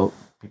makes people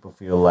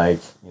feel like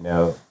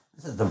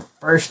this is the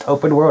first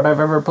open world I've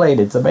ever played.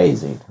 It's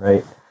amazing,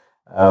 right?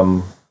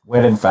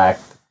 When in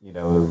fact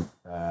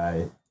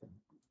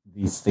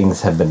these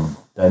things have been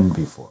done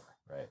before,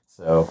 right?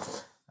 So,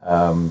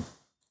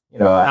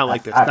 I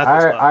like this.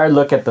 Our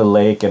look at the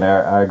lake and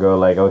our go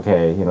like,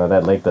 okay,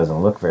 that lake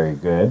doesn't look very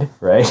good,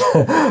 right?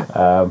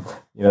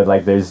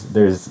 Like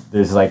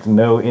there's like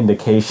no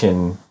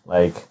indication,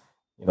 like,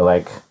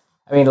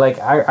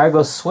 I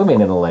go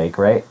swimming in the lake,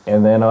 right?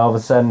 And then all of a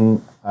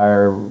sudden I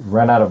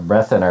run out of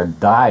breath and I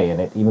die in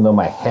it, even though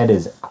my head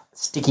is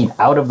sticking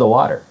out of the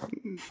water.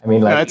 I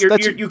mean, like,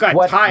 you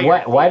got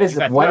tired. Why does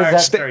that?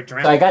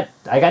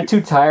 So I got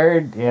too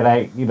tired,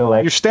 and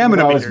your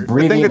stamina meter.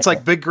 I think it's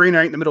like big green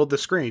right in the middle of the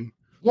screen.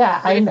 Yeah,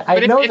 I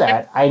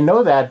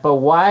know that, but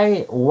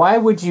why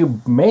would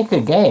you make a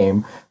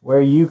game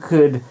where you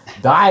could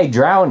die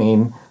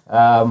drowning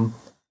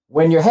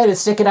when your head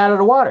is sticking out of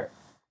the water?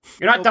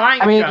 You're not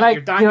dying. I mean,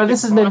 you're dying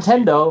this is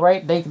Nintendo,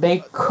 right?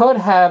 They could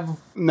have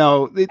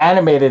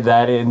animated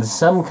that in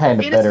some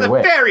kind of better way.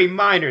 It's a very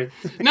minor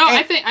thing. No,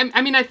 I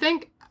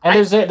think. And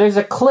there's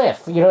a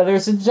cliff,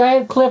 there's a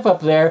giant cliff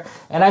up there,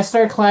 and I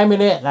start climbing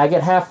it, and I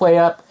get halfway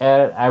up,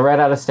 and I run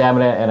out of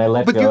stamina, and I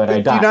let go, and I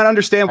die. Do you not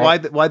understand why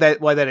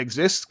that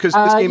exists? Because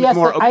this game is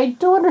more. I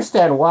do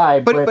understand why,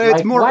 but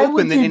it's more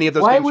open than any of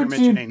those games you're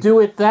mentioning. Why would you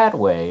do it that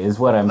way? Is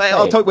what I'm saying.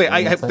 I'll tell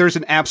you. There's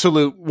an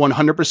absolute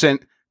 100%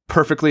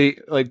 perfectly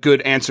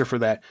good answer for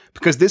that,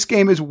 because this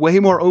game is way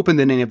more open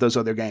than any of those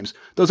other games.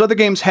 Those other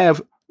games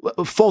have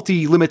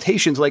faulty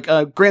limitations, like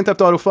Grand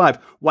Theft Auto 5.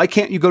 Why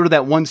can't you go to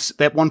that one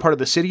part of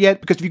the city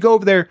yet? Because if you go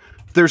over there,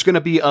 there's going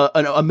to be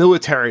a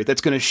military that's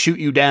going to shoot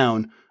you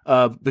down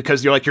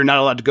because you're not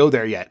allowed to go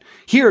there yet.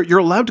 Here, you're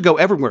allowed to go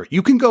everywhere.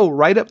 You can go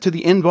right up to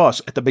the end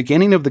boss at the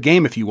beginning of the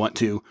game if you want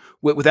to,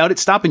 without it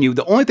stopping you.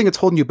 The only thing that's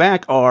holding you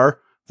back are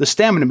the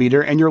stamina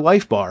meter and your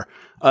life bar.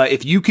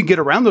 If you can get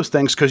around those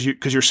things because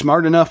you're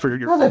smart enough or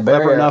you're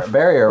clever enough,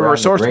 barrier around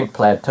the Great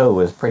Plateau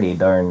was pretty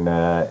darn.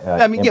 But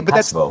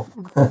that's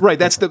right.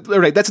 That's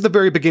the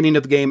very beginning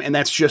of the game, and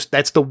that's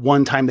the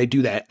one time they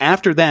do that.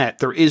 After that,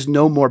 there is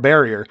no more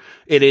barrier.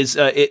 It is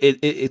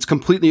it's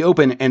completely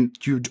open, and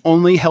you're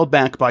only held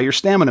back by your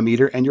stamina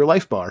meter and your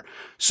life bar.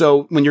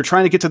 So when you're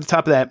trying to get to the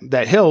top of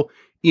that hill,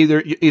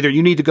 Either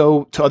you need to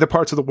go to other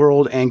parts of the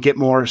world and get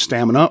more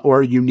stamina,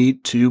 or you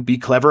need to be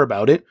clever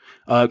about it,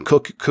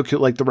 cook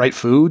like the right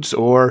foods,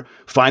 or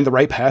find the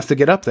right path to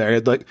get up there.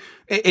 Like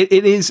it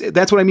is.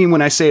 That's what I mean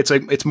when I say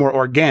it's more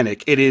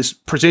organic. It is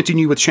presenting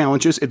you with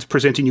challenges. It's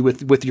presenting you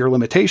with your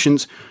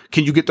limitations.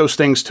 Can you get those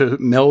things to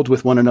meld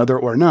with one another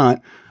or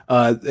not?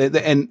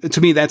 And to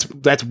me,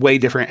 that's way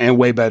different and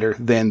way better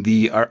than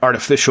the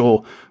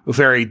artificial,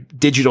 very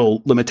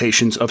digital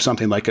limitations of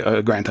something like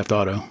a Grand Theft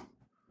Auto.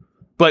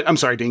 But I'm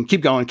sorry, Dean.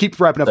 Keep going. Keep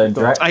wrapping up your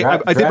thoughts.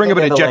 I did bring up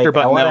an ejector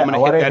button. I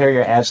want to hear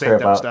your answer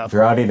about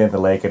drowning in the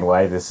lake and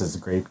why this is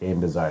great game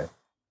design.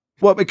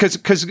 Well, because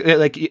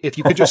if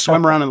you could just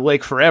swim around in the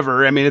lake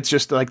forever, I mean, it's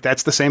just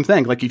that's the same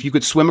thing. Like if you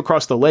could swim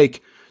across the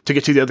lake to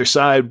get to the other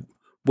side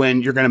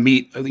when you're going to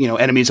meet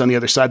enemies on the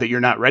other side that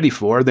you're not ready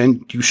for,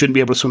 then you shouldn't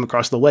be able to swim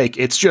across the lake.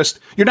 It's just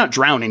you're not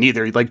drowning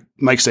either. Like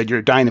Mike said,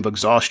 you're dying of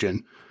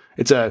exhaustion.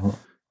 It's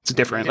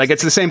different. Like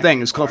it's the same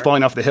thing as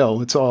falling off the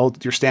hill. It's all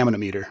your stamina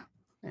meter.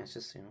 Yeah, it's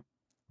just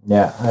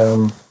Yeah.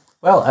 I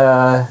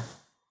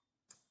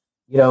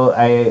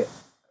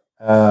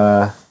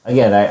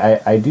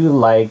do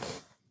like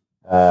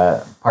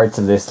parts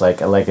of this.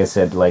 Like I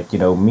said,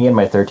 me and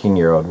my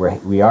 13-year-old,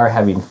 we are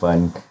having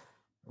fun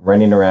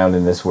running around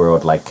in this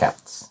world like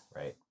cats,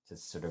 right?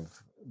 Just sort of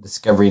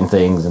discovering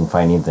things and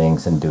finding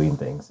things and doing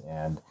things,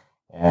 and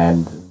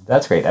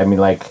that's great. I mean,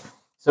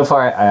 so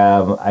far,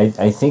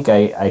 I think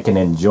I can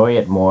enjoy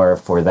it more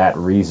for that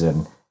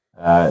reason.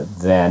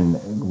 Than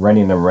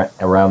running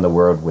around the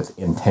world with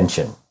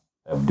intention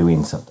of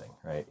doing something,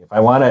 right? If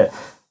I want to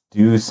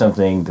do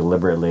something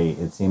deliberately,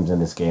 it seems in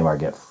this game I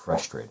get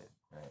frustrated,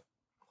 right?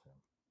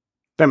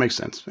 That makes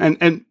sense.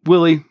 And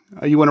Willie,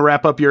 you want to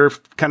wrap up your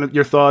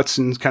thoughts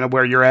and kind of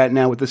where you're at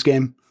now with this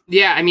game?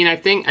 Yeah, I mean, I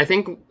think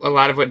a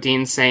lot of what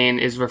Dean's saying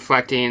is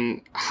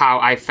reflecting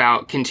how I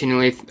felt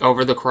continually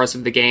over the course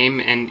of the game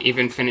and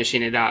even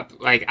finishing it up.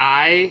 Like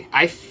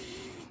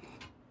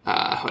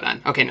hold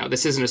on. Okay, no,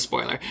 this isn't a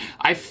spoiler.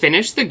 I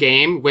finished the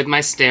game with my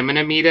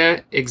stamina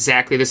meter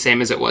exactly the same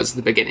as it was at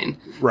the beginning.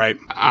 Right.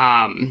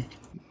 Can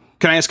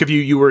I ask if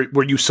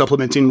were you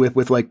supplementing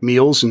with like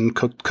meals and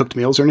cooked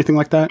meals or anything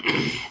like that?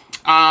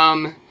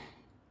 I'm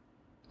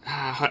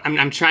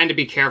trying to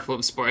be careful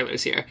of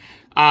spoilers here.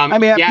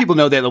 People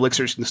know that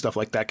elixirs and stuff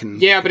like that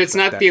can. Yeah, but it's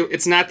not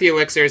the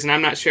elixirs, and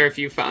I'm not sure if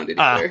you found it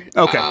either.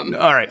 Okay.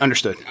 All right.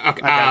 Understood.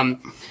 Okay.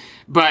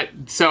 But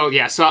so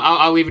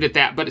I'll leave it at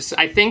that. But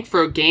I think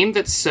for a game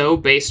that's so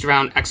based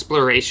around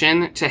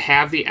exploration, to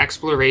have the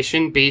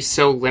exploration be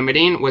so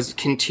limiting was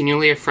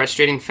continually a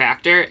frustrating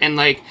factor. And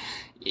a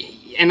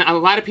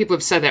lot of people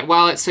have said that,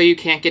 well, it's so you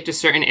can't get to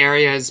certain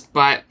areas,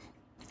 but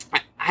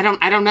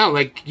I don't know.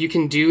 Like, you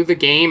can do the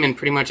game in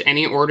pretty much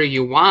any order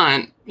you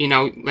want. You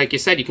know, like you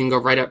said, you can go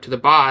right up to the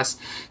boss.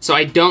 So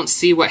I don't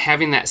see what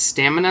having that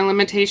stamina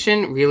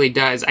limitation really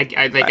does. I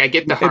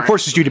get the heart. It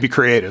forces you to be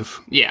creative.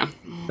 Yeah.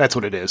 That's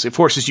what it is. It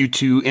forces you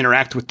to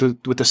interact with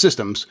the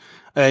systems.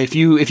 If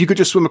you could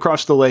just swim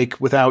across the lake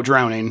without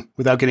drowning,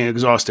 without getting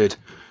exhausted,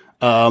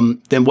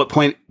 then what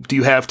point do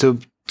you have to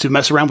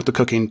mess around with the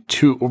cooking?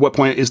 Or what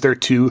point is there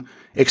to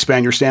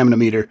expand your stamina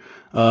meter?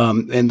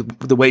 And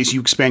the ways you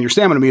expand your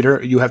stamina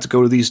meter, you have to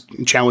go to these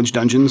challenge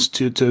dungeons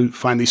to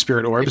find these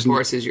spirit orbs. It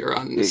forces you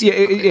on.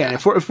 It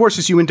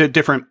forces you into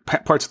different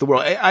parts of the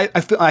world.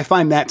 I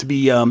find that to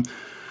be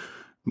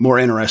more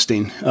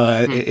interesting.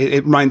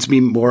 It reminds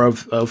me more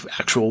of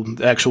actual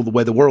the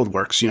way the world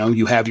works. You know,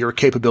 you have your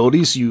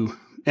capabilities, you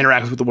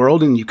interact with the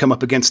world, and you come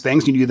up against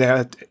things, and you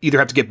either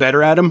have to get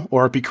better at them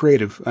or be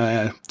creative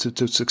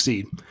to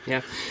succeed.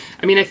 Yeah,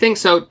 I mean, I think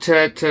so.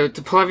 To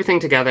pull everything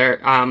together,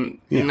 and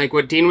like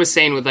what Dean was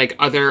saying with like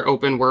other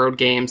open world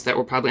games that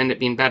will probably end up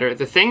being better.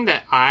 The thing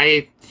that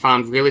I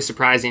found really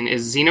surprising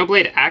is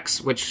Xenoblade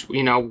X, which,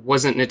 you know,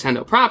 wasn't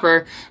Nintendo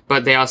proper,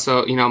 but they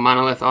also, you know,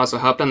 Monolith also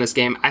helped on this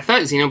game. I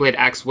thought Xenoblade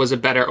X was a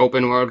better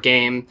open world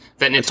game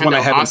that Nintendo That's one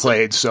I haven't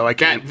played, so I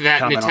can't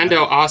that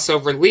Nintendo also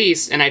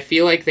released, and I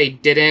feel like they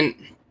didn't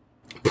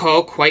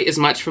pull quite as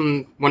much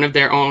from one of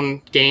their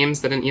own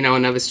games that, you know,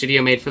 another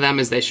studio made for them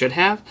as they should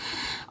have.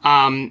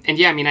 And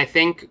yeah, I mean, I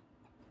think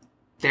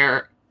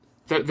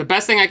the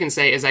best thing I can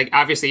say is, like,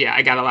 obviously, yeah,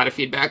 I got a lot of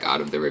feedback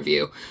out of the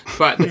review,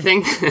 but the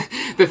thing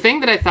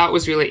that I thought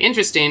was really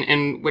interesting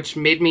and which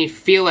made me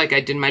feel like I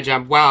did my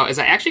job well is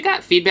I actually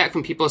got feedback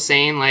from people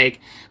saying,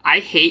 like, I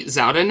hate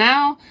Zelda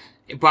now,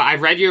 but I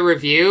read your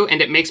review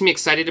and it makes me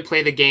excited to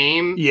play the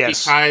game.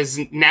 Yes.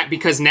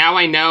 Because now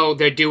I know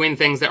they're doing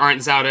things that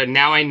aren't Zelda.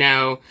 Now I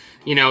know,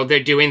 you know,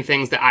 they're doing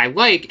things that I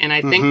like. And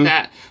I think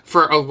that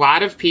for a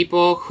lot of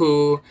people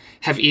who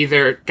have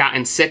either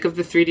gotten sick of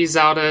the 3D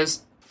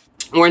Zeldas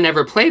or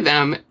never play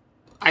them,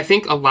 I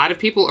think a lot of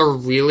people are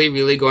really,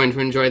 really going to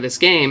enjoy this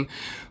game.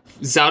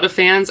 Zelda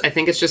fans, I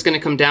think it's just going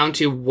to come down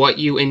to what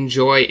you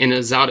enjoy in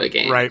a Zelda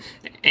game. Right.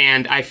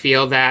 And I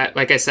feel that,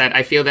 like I said,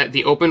 I feel that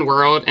the open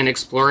world and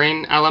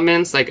exploring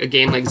elements, like a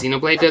game like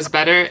Xenoblade does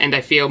better. And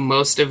I feel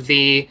most of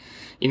the,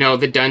 you know,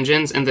 the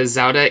dungeons and the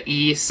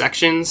Zelda-y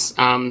sections,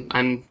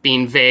 I'm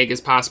being vague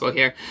as possible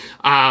here,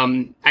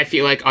 I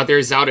feel like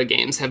other Zelda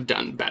games have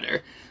done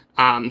better.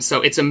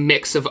 So it's a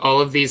mix of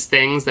all of these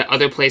things that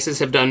other places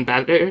have done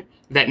better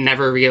that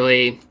never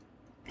really,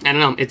 I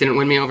don't know, it didn't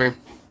win me over.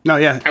 No,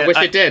 yeah. I wish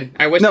it did.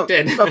 it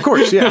did. Of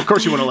course, yeah. Of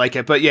course you want to like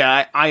it. But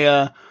yeah,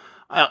 I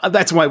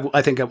that's why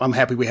I think I'm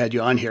happy we had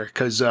you on here,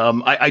 because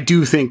I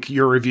do think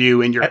your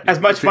review and your... As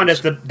much fun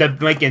as the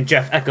Mike and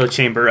Jeff echo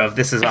chamber of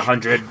this is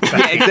 100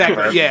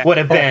 exactly, would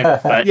have been.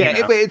 But, yeah,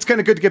 you know. it's kind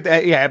of good to get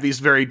that, have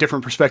these very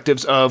different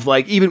perspectives of,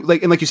 like, even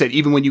like, and like you said,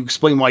 even when you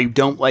explain why you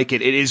don't like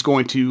it, it is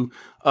going to,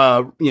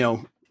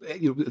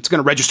 it's going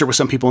to register with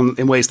some people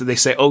in ways that they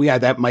say, oh yeah,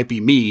 that might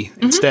be me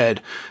instead.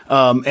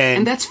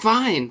 And that's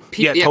fine.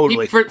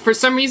 Totally. For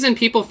some reason,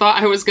 people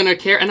thought I was going to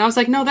care. And I was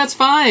like, no, that's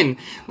fine.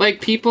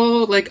 Like,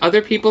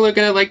 other people are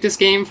going to like this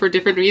game for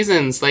different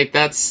reasons. Like,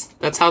 that's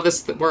how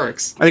this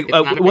works. I think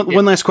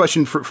one last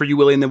question for you,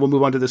 Willie, and then we'll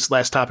move on to this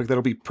last topic.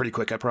 That'll be pretty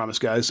quick, I promise,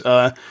 guys.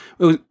 I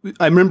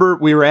remember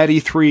we were at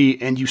E3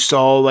 and you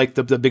saw, like,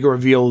 the bigger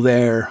reveal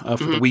there for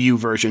the Wii U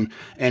version.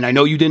 And I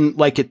know you didn't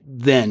like it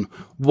then.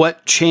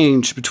 What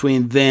changed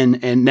between then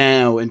and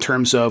now in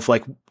terms of,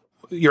 like,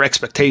 your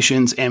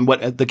expectations and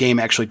what the game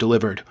actually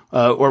delivered?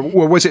 Or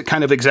was it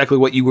kind of exactly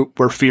what you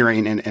were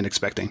fearing and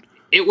expecting?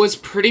 It was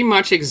pretty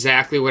much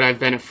exactly what I've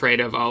been afraid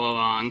of all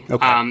along.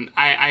 Okay.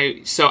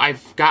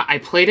 I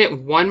played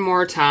it one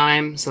more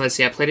time. So let's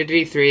see, I played it at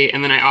E3,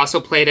 and then I also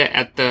played it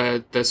at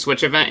the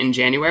Switch event in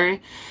January.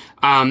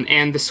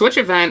 And the Switch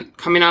event,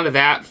 coming out of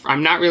that,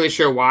 I'm not really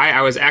sure why.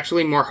 I was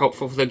actually more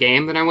hopeful for the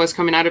game than I was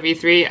coming out of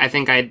E3. I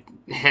think I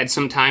had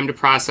some time to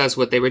process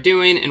what they were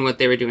doing and what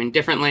they were doing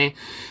differently.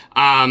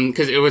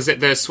 Because it was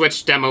the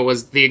Switch demo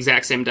was the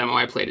exact same demo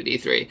I played at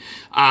E3.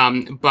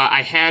 But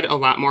I had a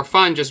lot more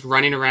fun just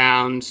running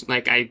around.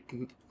 Like, I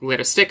lit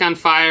a stick on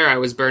fire. I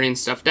was burning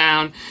stuff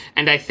down.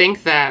 And I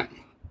think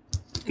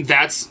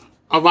that's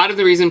a lot of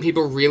the reason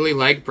people really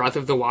like Breath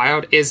of the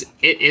Wild is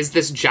it is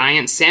this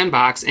giant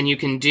sandbox, and you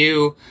can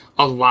do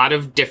a lot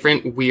of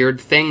different weird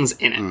things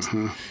in it.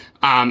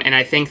 And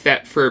I think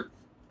that for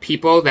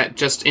people that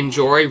just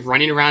enjoy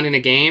running around in a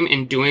game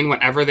and doing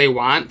whatever they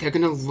want, they're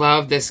going to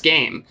love this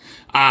game.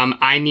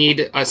 I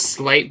need a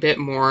slight bit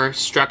more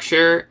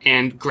structure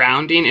and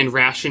grounding and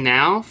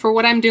rationale for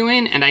what I'm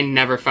doing, and I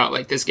never felt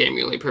like this game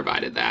really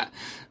provided that.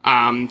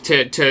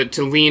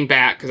 To lean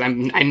back, because I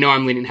know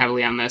I'm leaning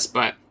heavily on this,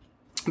 but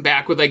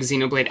back with, like,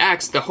 Xenoblade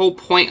X, the whole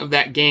point of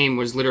that game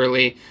was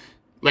literally,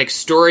 like,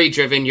 story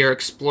driven. You're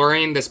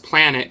exploring this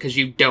planet because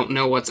you don't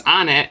know what's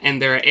on it,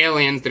 and there are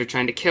aliens that are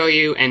trying to kill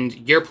you, and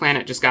your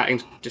planet just got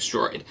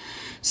destroyed.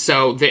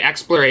 So the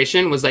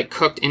exploration was like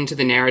cooked into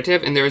the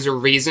narrative, and there was a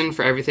reason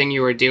for everything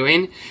you were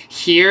doing.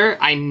 Here,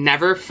 I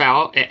never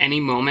felt at any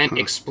moment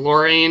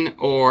exploring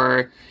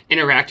or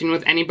interacting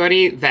with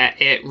anybody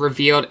that it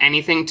revealed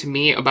anything to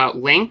me about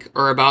Link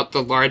or about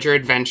the larger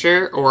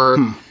adventure or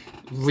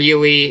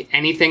really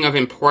anything of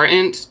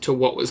importance to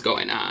what was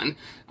going on.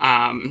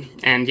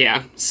 And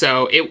yeah,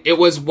 so it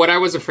was what I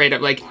was afraid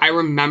of. Like, I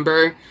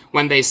remember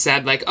when they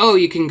said, like, oh,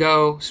 you can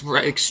go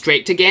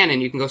straight to Ganon,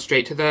 you can go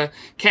straight to the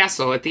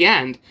castle at the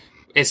end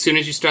as soon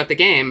as you start the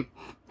game.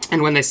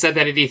 And when they said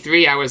that at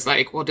E3, I was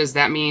like, well, does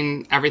that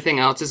mean everything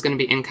else is going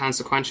to be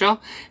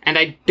inconsequential? And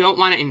I don't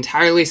want to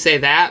entirely say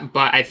that,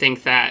 but I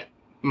think that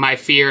my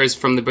fears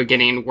from the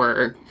beginning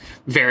were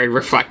very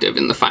reflective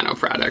in the final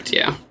product,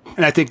 yeah.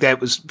 And I think that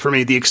was, for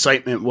me, the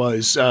excitement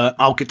was,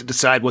 I'll get to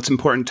decide what's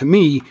important to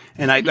me.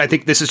 And I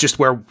think this is just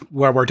where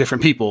we're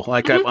different people.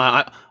 Like,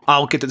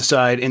 I'll get to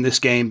decide in this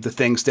game the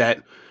things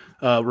that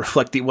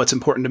reflect what's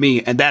important to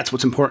me. And that's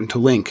what's important to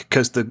Link,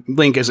 because the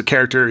Link as a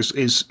character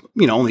is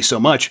only so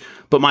much.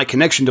 But my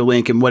connection to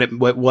Link and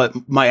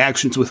what my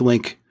actions with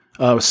Link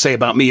say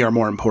about me are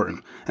more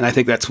important. And I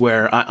think that's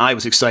where I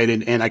was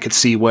excited, and I could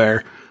see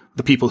where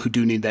the people who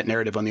do need that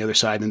narrative on the other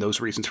side and those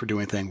reasons for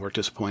doing things were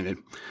disappointed.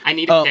 I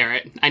need a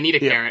carrot. I need a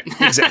carrot.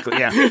 Exactly,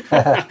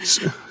 yeah.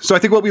 So I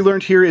think what we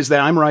learned here is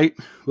that I'm right,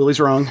 Willie's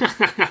wrong.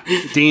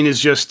 Dean is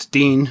just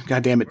Dean.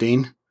 God damn it,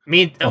 Dean.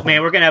 Man,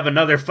 we're going to have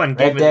another fun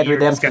Game of the Year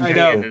discussion at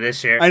the end of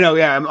this year. I know,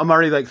 yeah. I'm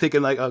already like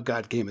thinking like, oh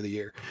God, Game of the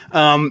Year.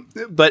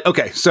 But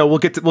okay, so we'll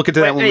get to that when we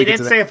get to that. You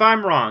didn't say if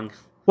I'm wrong.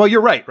 Well,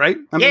 you're right?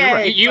 I mean, yeah, you're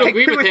right. You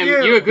agree with him.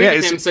 You agree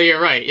with him, so you're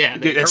right. Yeah,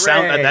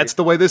 that's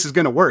the way this is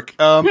going to work.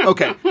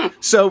 Okay,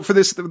 so for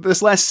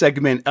this last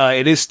segment,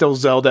 it is still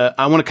Zelda.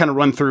 I want to kind of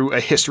run through a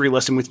history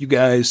lesson with you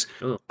guys,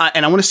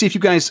 and I want to see if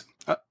you guys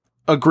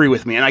agree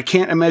with me. And I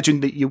can't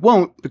imagine that you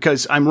won't,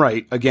 because I'm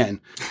right again.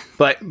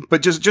 But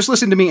just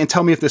listen to me and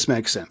tell me if this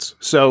makes sense.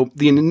 So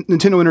the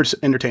Nintendo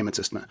Entertainment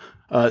System,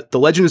 The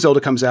Legend of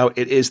Zelda comes out.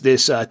 It is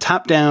this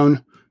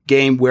top-down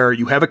game where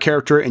you have a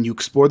character and you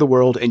explore the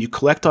world and you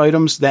collect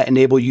items that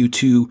enable you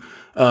to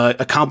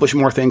accomplish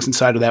more things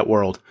inside of that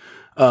world.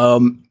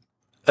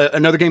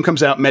 Another game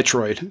comes out,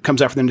 Metroid,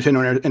 comes out for the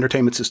Nintendo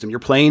Entertainment System. You're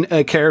playing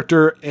a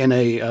character in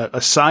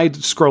a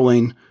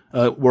side-scrolling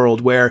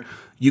world where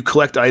you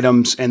collect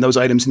items, and those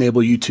items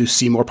enable you to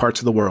see more parts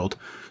of the world.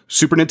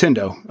 Super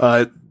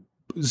Nintendo,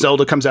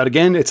 Zelda comes out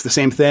again. It's the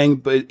same thing,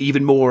 but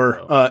even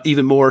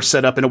more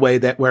set up in a way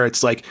that where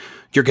it's like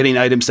you're getting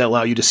items that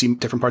allow you to see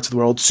different parts of the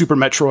world. Super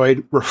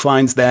Metroid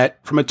refines that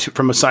from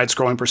a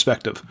side-scrolling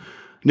perspective.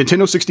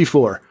 Nintendo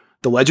 64,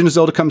 The Legend of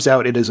Zelda comes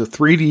out. It is a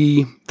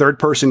 3D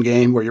third-person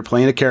game where you're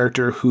playing a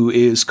character who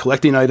is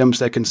collecting items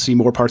that can see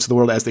more parts of the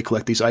world as they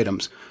collect these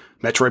items.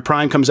 Metroid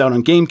Prime comes out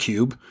on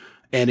GameCube,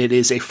 and it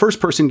is a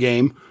first-person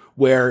game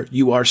where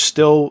you are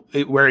still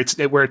where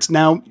it's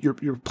now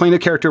you're playing a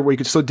character where you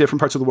can still different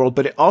parts of the world,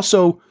 but it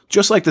also,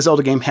 just like the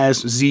Zelda game, has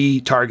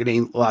Z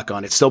targeting lock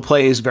on. It still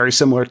plays very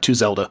similar to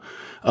Zelda.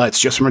 It's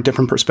just from a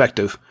different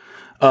perspective.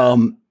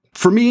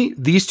 For me,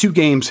 these two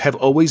games have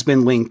always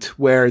been linked,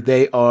 where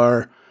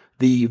they're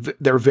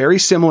very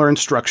similar in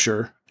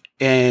structure,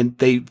 and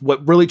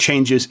what really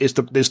changes is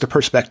the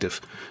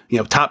perspective.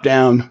 Top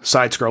down,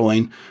 side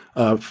scrolling,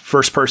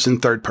 first person,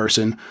 third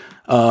person,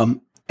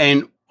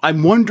 and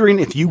I'm wondering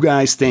if you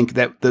guys think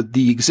that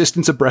the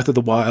existence of Breath of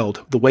the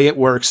Wild, the way it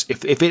works,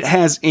 if it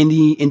has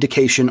any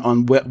indication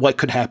on what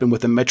could happen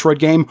with a Metroid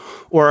game,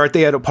 or are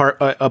they at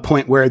a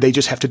point where they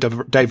just have to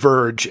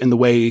diverge in the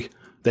way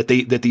that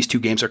these two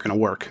games are going to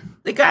work?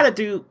 They got to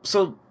do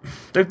so.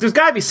 There's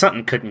got to be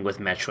something cooking with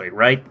Metroid,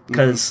 right?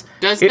 Because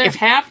does there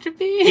have to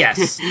be?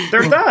 Yes,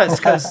 there does.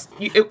 Because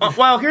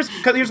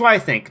here's why I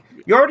think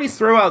you already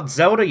throw out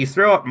Zelda, you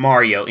throw out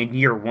Mario in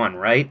year one,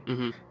 right?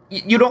 Mm-hmm.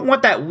 You don't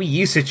want that Wii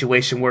U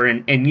situation where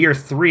in year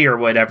 3 or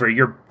whatever,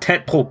 your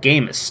tentpole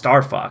game is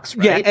Star Fox,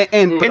 right? Yeah,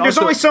 and there's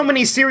only so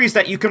many series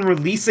that you can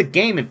release a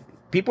game and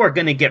people are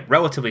going to get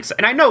relatively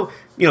excited. And I know,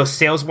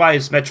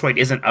 sales-wise, Metroid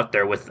isn't up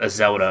there with a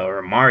Zelda or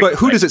a Mario. But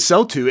who does it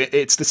sell to?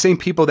 It's the same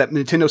people that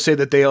Nintendo say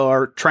that they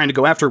are trying to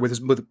go after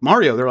with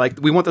Mario. They're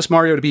like, we want this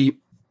Mario to be...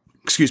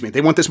 They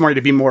want this Mario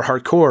to be more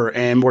hardcore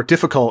and more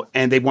difficult,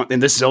 and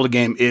this Zelda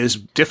game is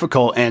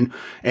difficult and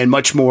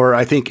much more,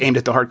 I think, aimed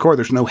at the hardcore.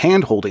 There's no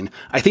hand holding.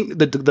 I think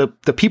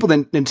the people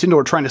that Nintendo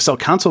are trying to sell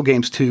console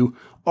games to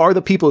are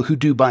the people who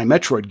do buy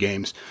Metroid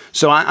games.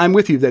 So I'm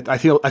with you that I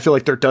feel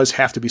like there does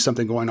have to be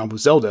something going on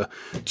with Zelda.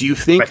 Do you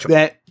think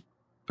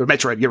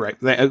Metroid? You're right.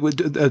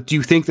 Do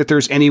you think that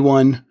there's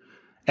anyone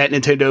at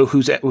Nintendo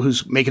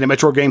who's making a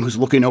Metroid game who's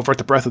looking over at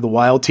the Breath of the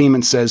Wild team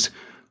and says,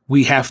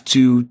 we have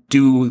to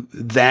do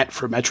that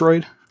for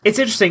Metroid? It's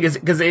interesting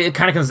because it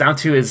kind of comes down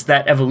to, is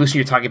that evolution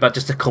you're talking about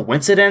just a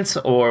coincidence,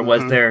 or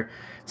was there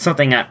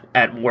something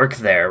at work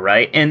there,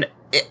 right? And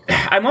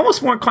I'm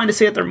almost more inclined to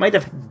say that there might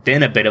have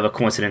been a bit of a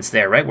coincidence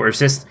there, right? Where it's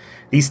just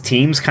these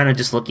teams kind of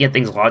just looking at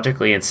things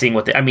logically and seeing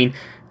it's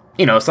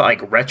not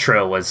like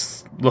Retro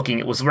was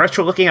looking at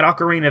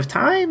Ocarina of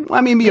Time?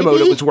 Well,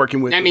 Miyamoto was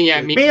working with...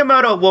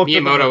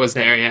 Miyamoto was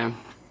there, yeah.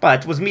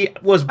 But was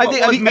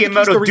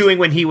Miyamoto doing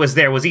when he was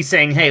there? Was he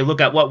saying, "Hey, look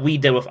at what we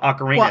did with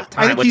Ocarina of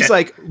Time"? I think he's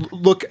like,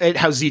 look at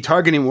how Z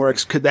targeting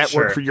works. Could that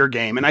work for your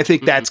game? And I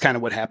think that's kind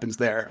of what happens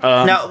there.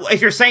 Now,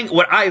 if you're saying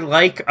what I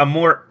like, a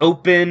more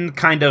open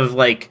kind of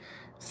like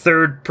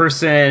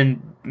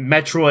third-person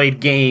Metroid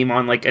game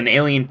on like an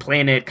alien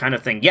planet kind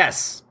of thing,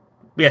 yes,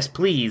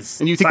 please.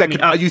 And you think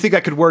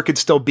that could work and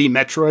still be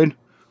Metroid?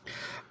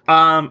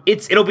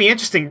 It'll be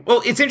interesting.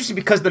 Well, it's interesting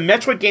because the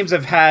Metroid games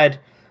have had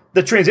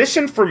the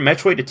transition from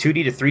Metroid to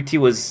 2D to 3D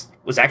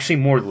was actually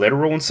more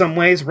literal in some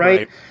ways,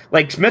 right?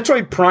 Like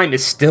Metroid Prime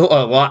is still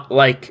a lot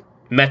like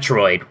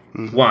Metroid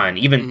 1.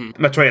 Even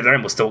Metroid Other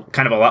M was still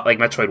kind of a lot like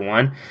Metroid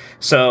 1.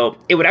 So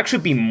it would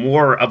actually be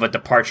more of a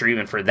departure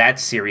even for that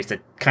series to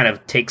kind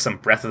of take some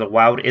Breath of the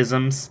Wild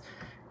isms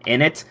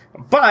in it.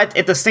 But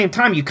at the same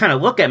time, you kind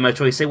of look at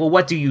Metroid and say, well,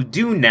 what do you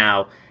do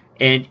now?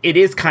 And it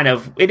is kind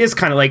of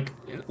like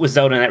with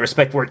Zelda in that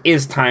respect, where it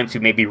is time to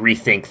maybe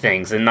rethink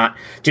things and not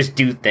just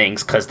do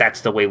things because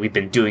that's the way we've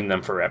been doing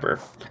them forever.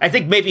 I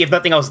think maybe if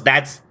nothing else,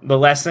 that's the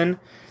lesson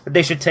that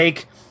they should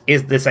take,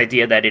 is this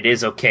idea that it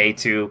is okay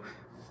to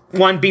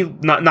not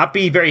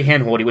be very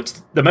hand-holdy, which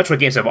the Metroid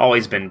games have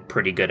always been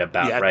pretty good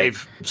about, right?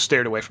 They've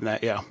steered away from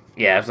that, yeah.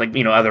 Yeah, it's like,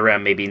 Other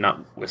M maybe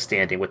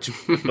notwithstanding, which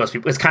most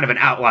people, it's kind of an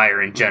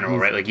outlier in general,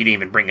 right? Like, you didn't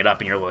even bring it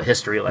up in your little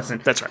history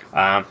lesson. That's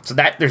right. So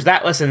there's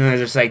that lesson, and there's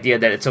this idea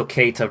that it's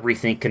okay to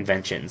rethink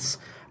conventions.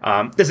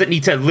 Does it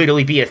need to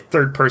literally be a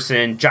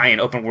third-person, giant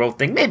open-world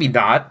thing? Maybe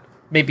not.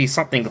 Maybe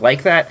something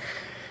like that.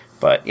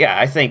 But, yeah,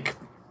 I think...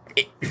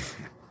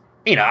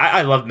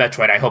 I love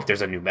Metroid. I hope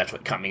there's a new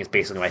Metroid coming is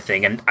basically my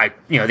thing. And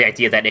the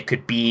idea that it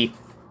could be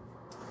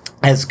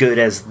as good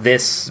as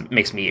this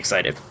makes me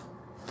excited.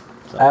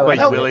 So, I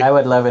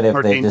would love it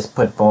if they just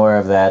put more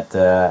of that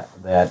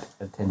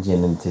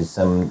attention into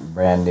some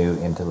brand new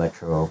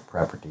intellectual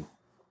property.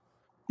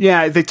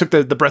 Yeah, they took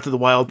the Breath of the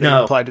Wild thing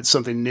and applied it to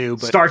something new.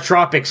 But Star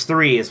Tropics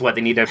 3 is what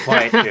they need to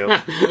apply it to.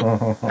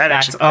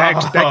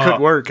 that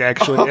could work,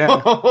 actually.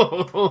 Yeah.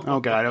 Oh,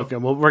 God. Okay.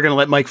 Well, we're going to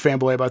let Mike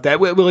fanboy about that.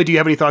 Willie, do you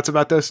have any thoughts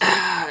about this?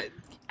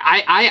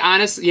 I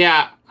honestly,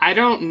 I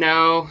don't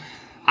know.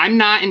 I'm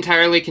not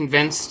entirely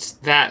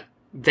convinced that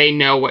they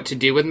know what to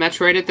do with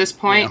Metroid at this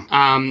point.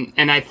 Yeah.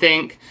 And I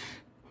think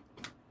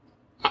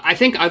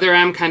Other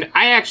M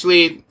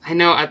I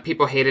know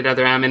people hated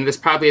Other M, and this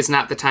probably is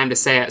not the time to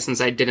say it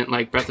since I didn't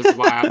like Breath of the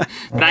Wild.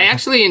 But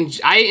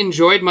I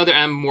enjoyed Mother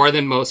M more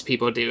than most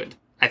people did,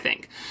 I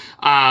think.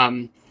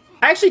 I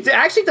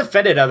actually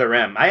defended Other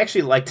M. I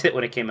actually liked it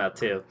when it came out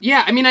too.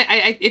 Yeah, I mean,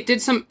 it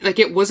did some, like,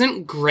 it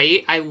wasn't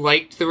great. I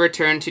liked the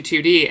return to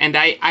 2D, and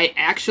I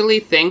actually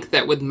think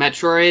that with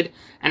Metroid,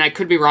 and I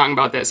could be wrong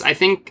about this, I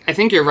think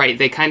you're right.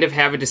 They kind of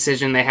have a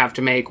decision they have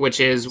to make, which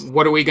is,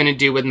 what are we going to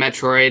do with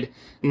Metroid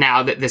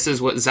now that this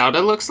is what Zelda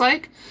looks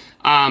like?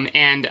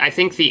 And I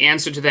think the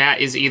answer to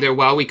that is either,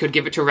 well, we could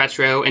give it to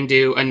Retro and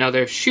do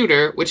another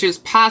shooter, which is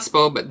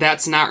possible, but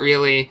that's not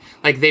really,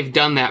 like, they've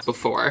done that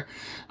before.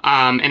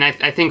 And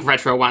I think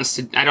Retro wants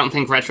to, I don't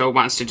think Retro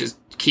wants to just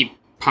keep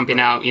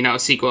pumping out,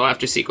 sequel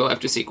after sequel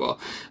after sequel.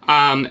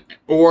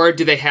 Or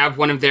do they have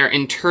one of their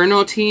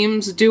internal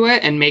teams do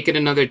it and make it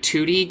another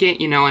 2D game,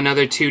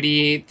 another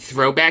 2D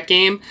throwback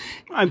game?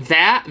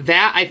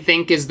 That I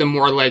think is the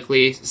more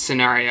likely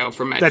scenario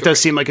for Metroid. That does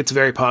seem like it's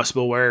very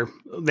possible where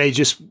they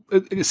just,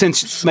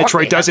 since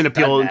Metroid doesn't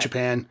appeal in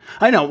Japan.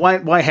 I know,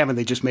 why haven't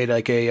they just made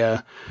like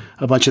a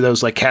bunch of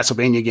those like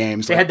Castlevania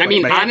games? They had to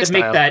make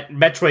that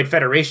Metroid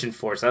Federation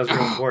Force. That was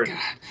real important.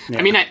 Yeah.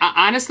 I mean,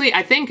 honestly,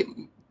 I think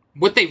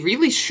what they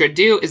really should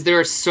do is there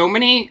are so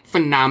many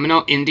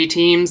phenomenal indie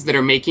teams that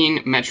are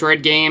making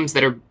Metroid games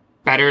that are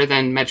better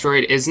than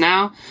Metroid is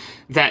now,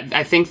 that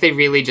I think they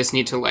really just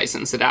need to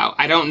license it out.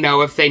 I don't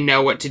know if they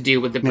know what to do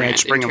with the brand.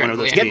 Just bring in one of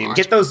those teams.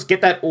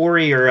 Get that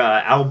Ori or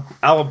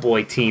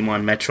Owlboy team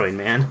on Metroid,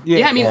 man.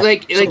 Yeah, I mean,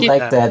 like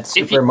that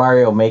Super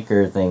Mario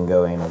Maker thing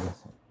going.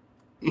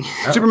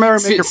 Super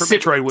Mario Maker for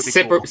Metroid would be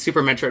cool.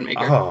 Super Metroid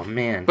Maker. Oh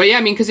man! But yeah,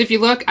 I mean, because if you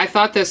look, I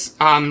thought this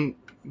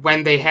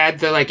when they had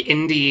the like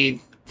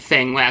indie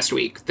thing last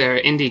week, their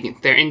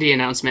indie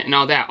announcement and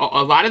all that,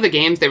 a lot of the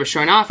games they were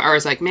showing off, I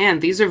was like, man,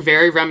 these are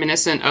very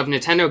reminiscent of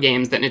Nintendo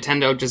games that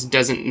Nintendo just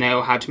doesn't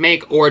know how to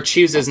make or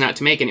chooses not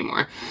to make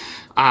anymore.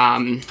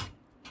 And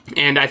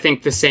I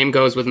think the same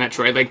goes with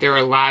Metroid. Like, there are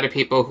a lot of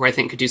people who I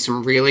think could do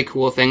some really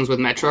cool things with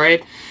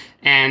Metroid,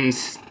 and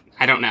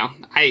I don't know.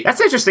 That's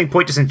an interesting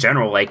point just in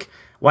general. Like,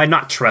 why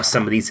not trust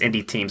some of these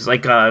indie teams?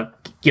 Like,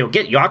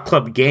 get Yacht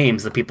Club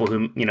Games, the people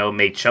who,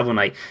 made Shovel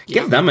Knight,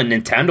 give them a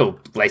Nintendo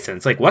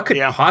license. Like, what could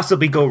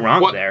possibly go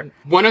wrong there?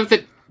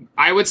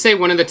 I would say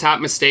one of the top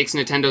mistakes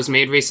Nintendo's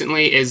made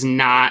recently is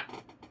not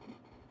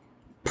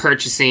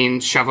purchasing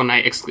Shovel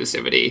Knight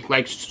exclusivity,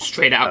 like,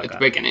 straight out at the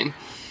beginning.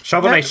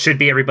 Shovel Knight should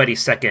be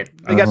everybody's second.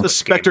 They got the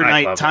Spectre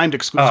Knight timed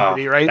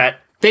exclusivity, right?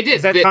 They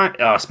did.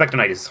 Spectre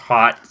Knight is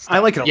hot. I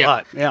like it a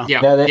lot. Yeah.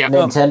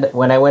 Nintendo,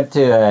 when I went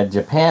to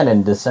Japan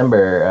in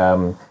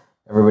December,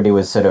 everybody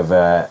was sort of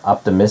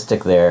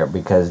optimistic there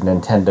because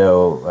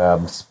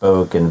Nintendo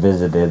spoke and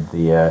visited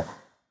the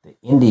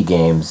indie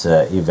games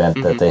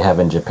event that they have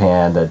in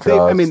Japan that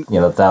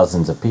draws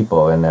thousands of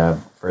people,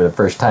 and for the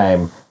first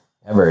time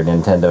ever,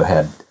 Nintendo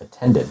had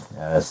attended.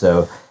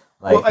 So,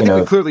 like, well, I think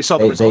we clearly saw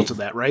the results of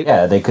that, right?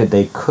 Yeah, they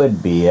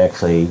could be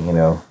actually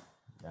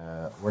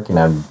working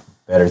on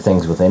better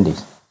things with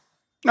indies.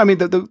 I mean,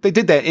 they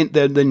did that in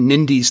the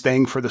Nindies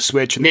thing for the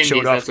Switch, and they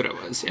showed off. That's what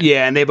it was.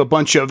 Yeah, and they have a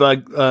bunch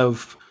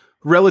of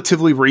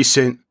relatively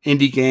recent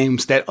indie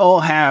games that all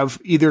have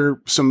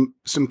either some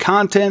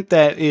content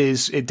that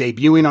is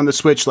debuting on the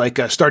Switch, like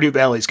Stardew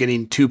Valley's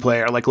getting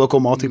 2-player, like local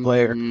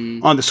multiplayer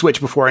on the Switch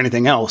before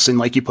anything else, and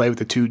like you play with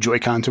the 2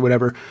 Joy-Cons or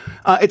whatever.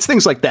 It's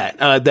things like that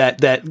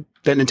that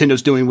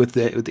Nintendo's doing with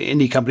the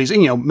indie companies.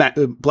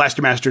 And,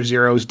 Blaster Master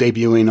Zero's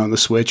debuting on the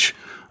Switch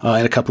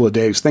in a couple of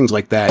days, things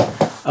like that.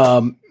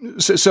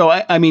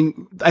 I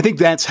mean, I think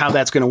that's how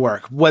that's going to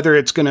work. Whether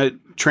it's going to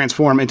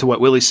transform into what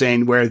Willie's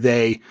saying, where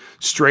they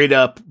straight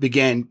up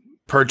begin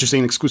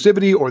purchasing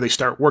exclusivity, or they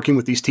start working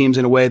with these teams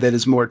in a way that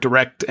is more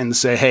direct and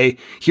say, hey,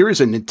 here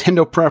is a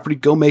Nintendo property,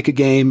 go make a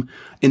game,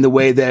 in the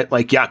way that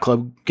like Yacht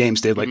Club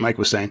Games did, like Mike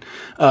was saying.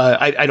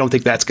 I don't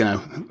think that's going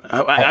to...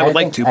 I would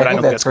like to, but I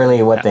don't think that's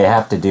really what they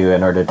have to do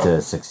in order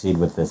to succeed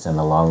with this in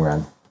the long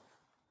run.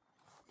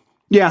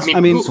 Yeah,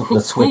 I mean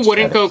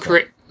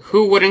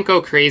who wouldn't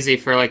go crazy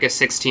for like a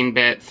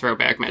 16-bit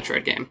throwback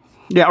Metroid game?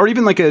 Yeah, or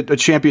even like a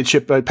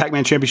championship,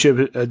 Pac-Man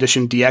Championship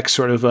Edition DX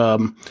sort of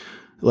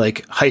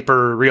like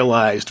hyper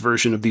realized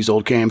version of these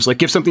old games. Like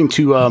give something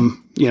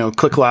to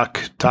Click Lock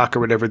Talk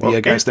or whatever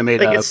the guys that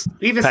made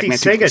even Pac-Man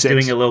see Sega's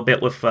doing a little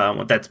bit with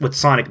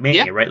Sonic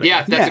Mania, right?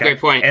 Like, that's a great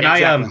point. And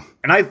exactly.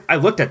 I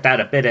looked at that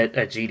a bit at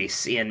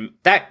GDC, and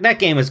that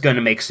game is going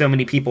to make so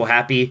many people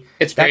happy.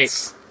 It's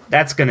great.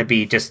 That's going to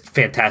be just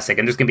fantastic,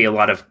 and there's going to be a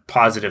lot of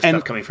positive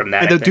stuff coming from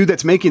that. And the dude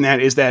that's making that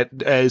is that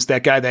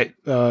guy that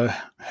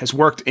has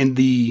worked in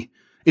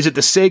is it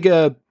the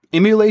Sega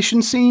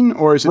emulation scene,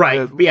 or is it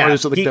right? He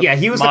was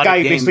the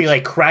guy who basically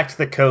like cracked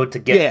the code to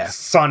get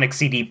Sonic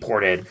CD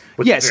ported.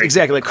 Yes,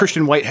 exactly, like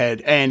Christian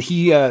Whitehead, and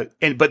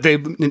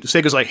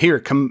Sega's like, here,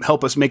 come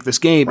help us make this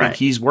game, and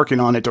he's working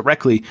on it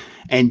directly,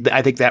 and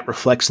I think that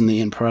reflects in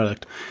the end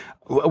product.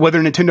 Whether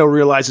Nintendo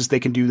realizes they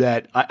can do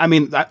that, I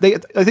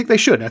think they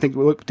should. I think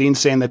what Dean's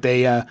saying, that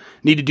they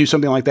need to do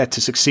something like that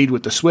to succeed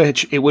with the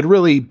Switch. It would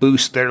really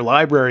boost their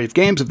library of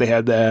games if they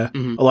had a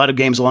lot of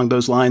games along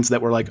those lines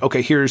that were like,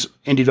 okay, here's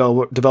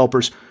indie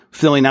developers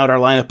filling out our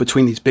lineup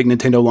between these big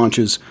Nintendo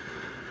launches.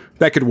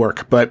 That could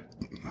work, but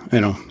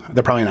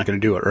they're probably not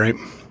going to do it, right?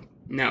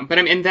 No, but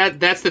I mean,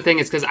 that's the thing,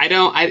 is because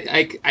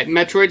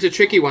Metroid's a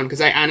tricky one,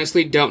 because I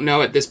honestly don't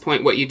know at this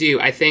point what you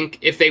do. I think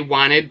if they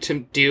wanted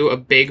to do a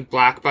big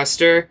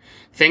blockbuster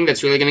thing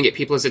that's really going to get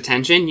people's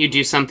attention, you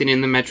do something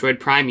in the Metroid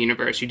Prime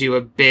universe. You do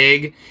a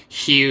big,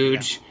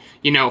 huge,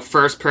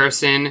 first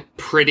person,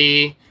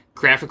 pretty,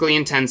 graphically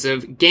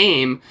intensive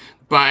game.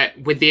 But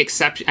with the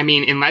exception, I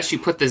mean, unless you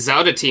put the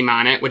Zelda team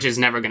on it, which is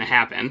never going to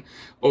happen,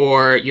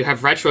 or you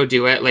have Retro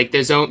do it, like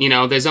there's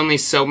only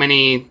so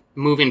many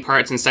moving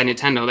parts inside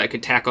Nintendo that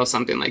could tackle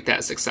something like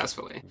that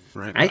successfully.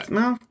 Right.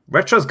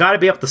 Retro's got to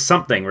be up to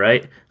something,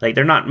 right? Like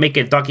they're not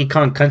making Donkey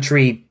Kong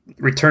Country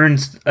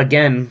Returns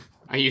again.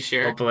 Are you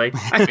sure? Hopefully.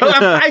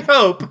 I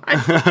hope.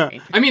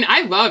 I mean,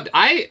 I loved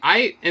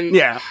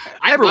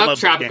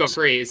Tropical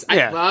Freeze.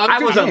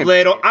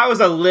 I was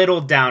a little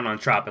down on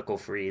Tropical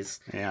Freeze.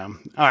 Yeah. All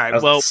right.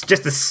 Well,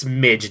 just a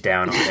smidge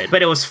down on it,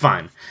 but it was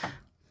fun.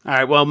 All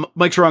right. Well,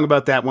 Mike's wrong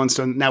about that one,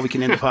 so now we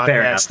can end the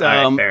podcast.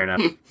 Fair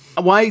enough.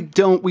 Why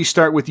don't we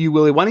start with you,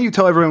 Willie? Why don't you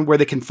tell everyone where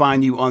they can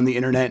find you on the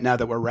internet now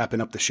that we're wrapping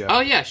up the show?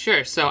 Oh, yeah,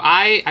 sure. So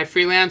I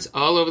freelance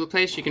all over the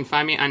place. You can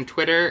find me on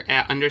Twitter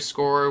at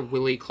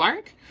 _Willie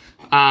Clark.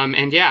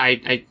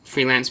 I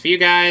freelance for you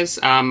guys.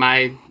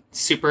 My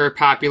super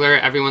popular,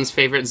 everyone's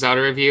favorite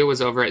Zelda review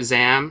was over at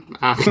Zam.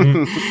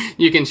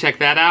 You can check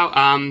that out.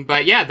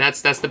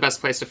 That's the best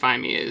place to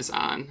find me, is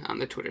on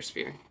the Twitter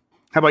sphere.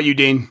 How about you,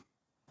 Dean?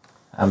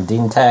 I'm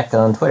Dean Tack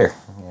on Twitter,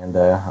 and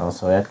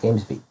also at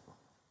GamesBeat.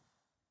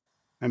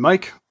 And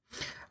Mike?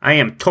 I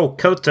am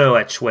Tokoto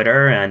at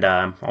Twitter, and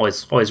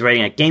always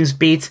writing at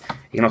GamesBeat.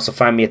 You can also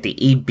find me at the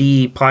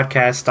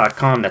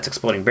ebpodcast.com. That's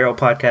Exploding Barrel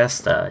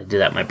Podcast. I do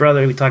that with my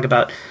brother. We talk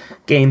about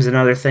games and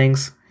other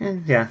things.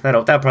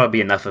 That'll probably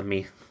be enough of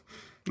me.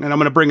 And I'm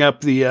going to bring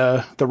up the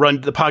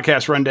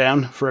podcast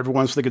rundown for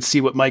everyone so they could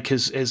see what Mike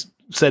has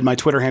said my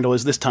Twitter handle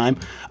is this time.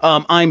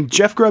 I'm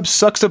Jeff Grubb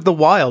Sucks of the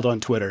Wild on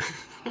Twitter,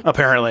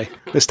 apparently,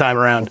 this time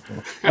around.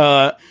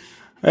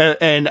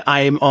 And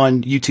I'm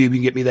on YouTube. You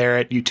can get me there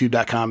at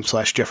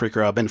youtube.com/Jeffrey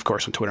Grubb. And of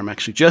course, on Twitter, I'm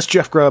actually just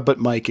Jeff Grubb, but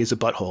Mike is a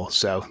butthole.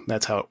 So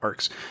that's how it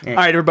works. Yeah. All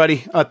right, everybody.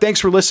 Thanks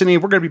for listening.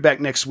 We're going to be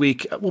back next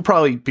week. We'll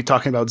probably be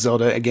talking about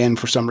Zelda again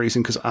for some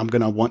reason, because I'm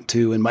going to want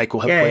to, and Mike will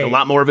have played a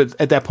lot more of it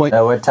at that point.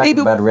 No, we're talking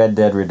about Red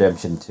Dead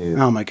Redemption 2.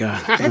 Oh, my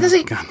God.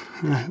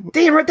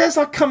 Damn, Red Dead's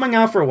not coming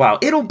out for a while.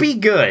 It'll be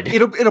good.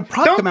 It'll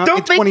probably come out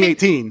in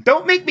 2018.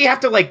 Don't make me have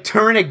to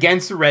turn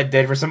against Red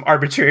Dead for some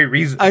arbitrary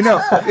reason. I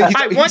know.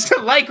 I want to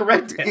like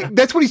Red Dead.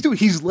 That's what he's doing.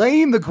 He's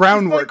laying the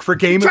groundwork for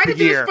Game of the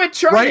Year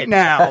right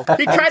now.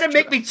 He tried to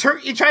make me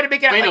he tried to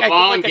make it like I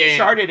don't like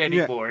Uncharted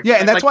anymore. Yeah,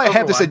 and that's like why I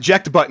have this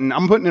eject button.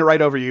 I'm putting it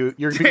right over you.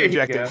 You're being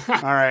ejected.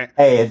 All right.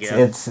 Hey,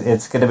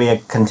 it's going to be a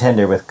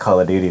contender with Call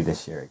of Duty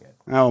this year again.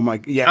 Oh my,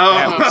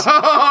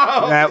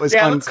 that was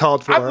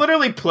uncalled for. I'm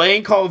literally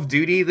playing Call of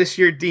Duty this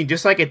year, Dean,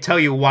 just so I can tell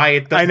you why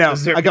it doesn't. I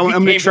know. I'm going to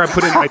make sure I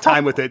put in my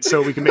time with it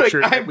so we can make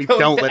sure that we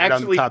don't let it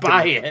on the top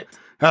 10. It.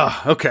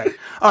 Oh, okay.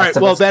 All right.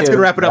 Well, that's going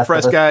to wrap it up for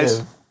us,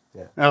 guys.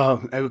 Yeah.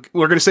 Oh,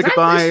 we're going to say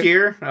goodbye. This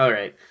year. All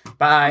right.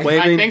 Bye.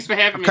 Waving. Thanks for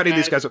having me. Cutting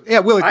these guys up. Yeah,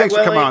 Willie, thanks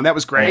for coming on. That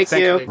was great.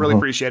 Thank you. Really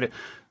appreciate it.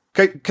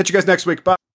 Okay, catch you guys next week. Bye.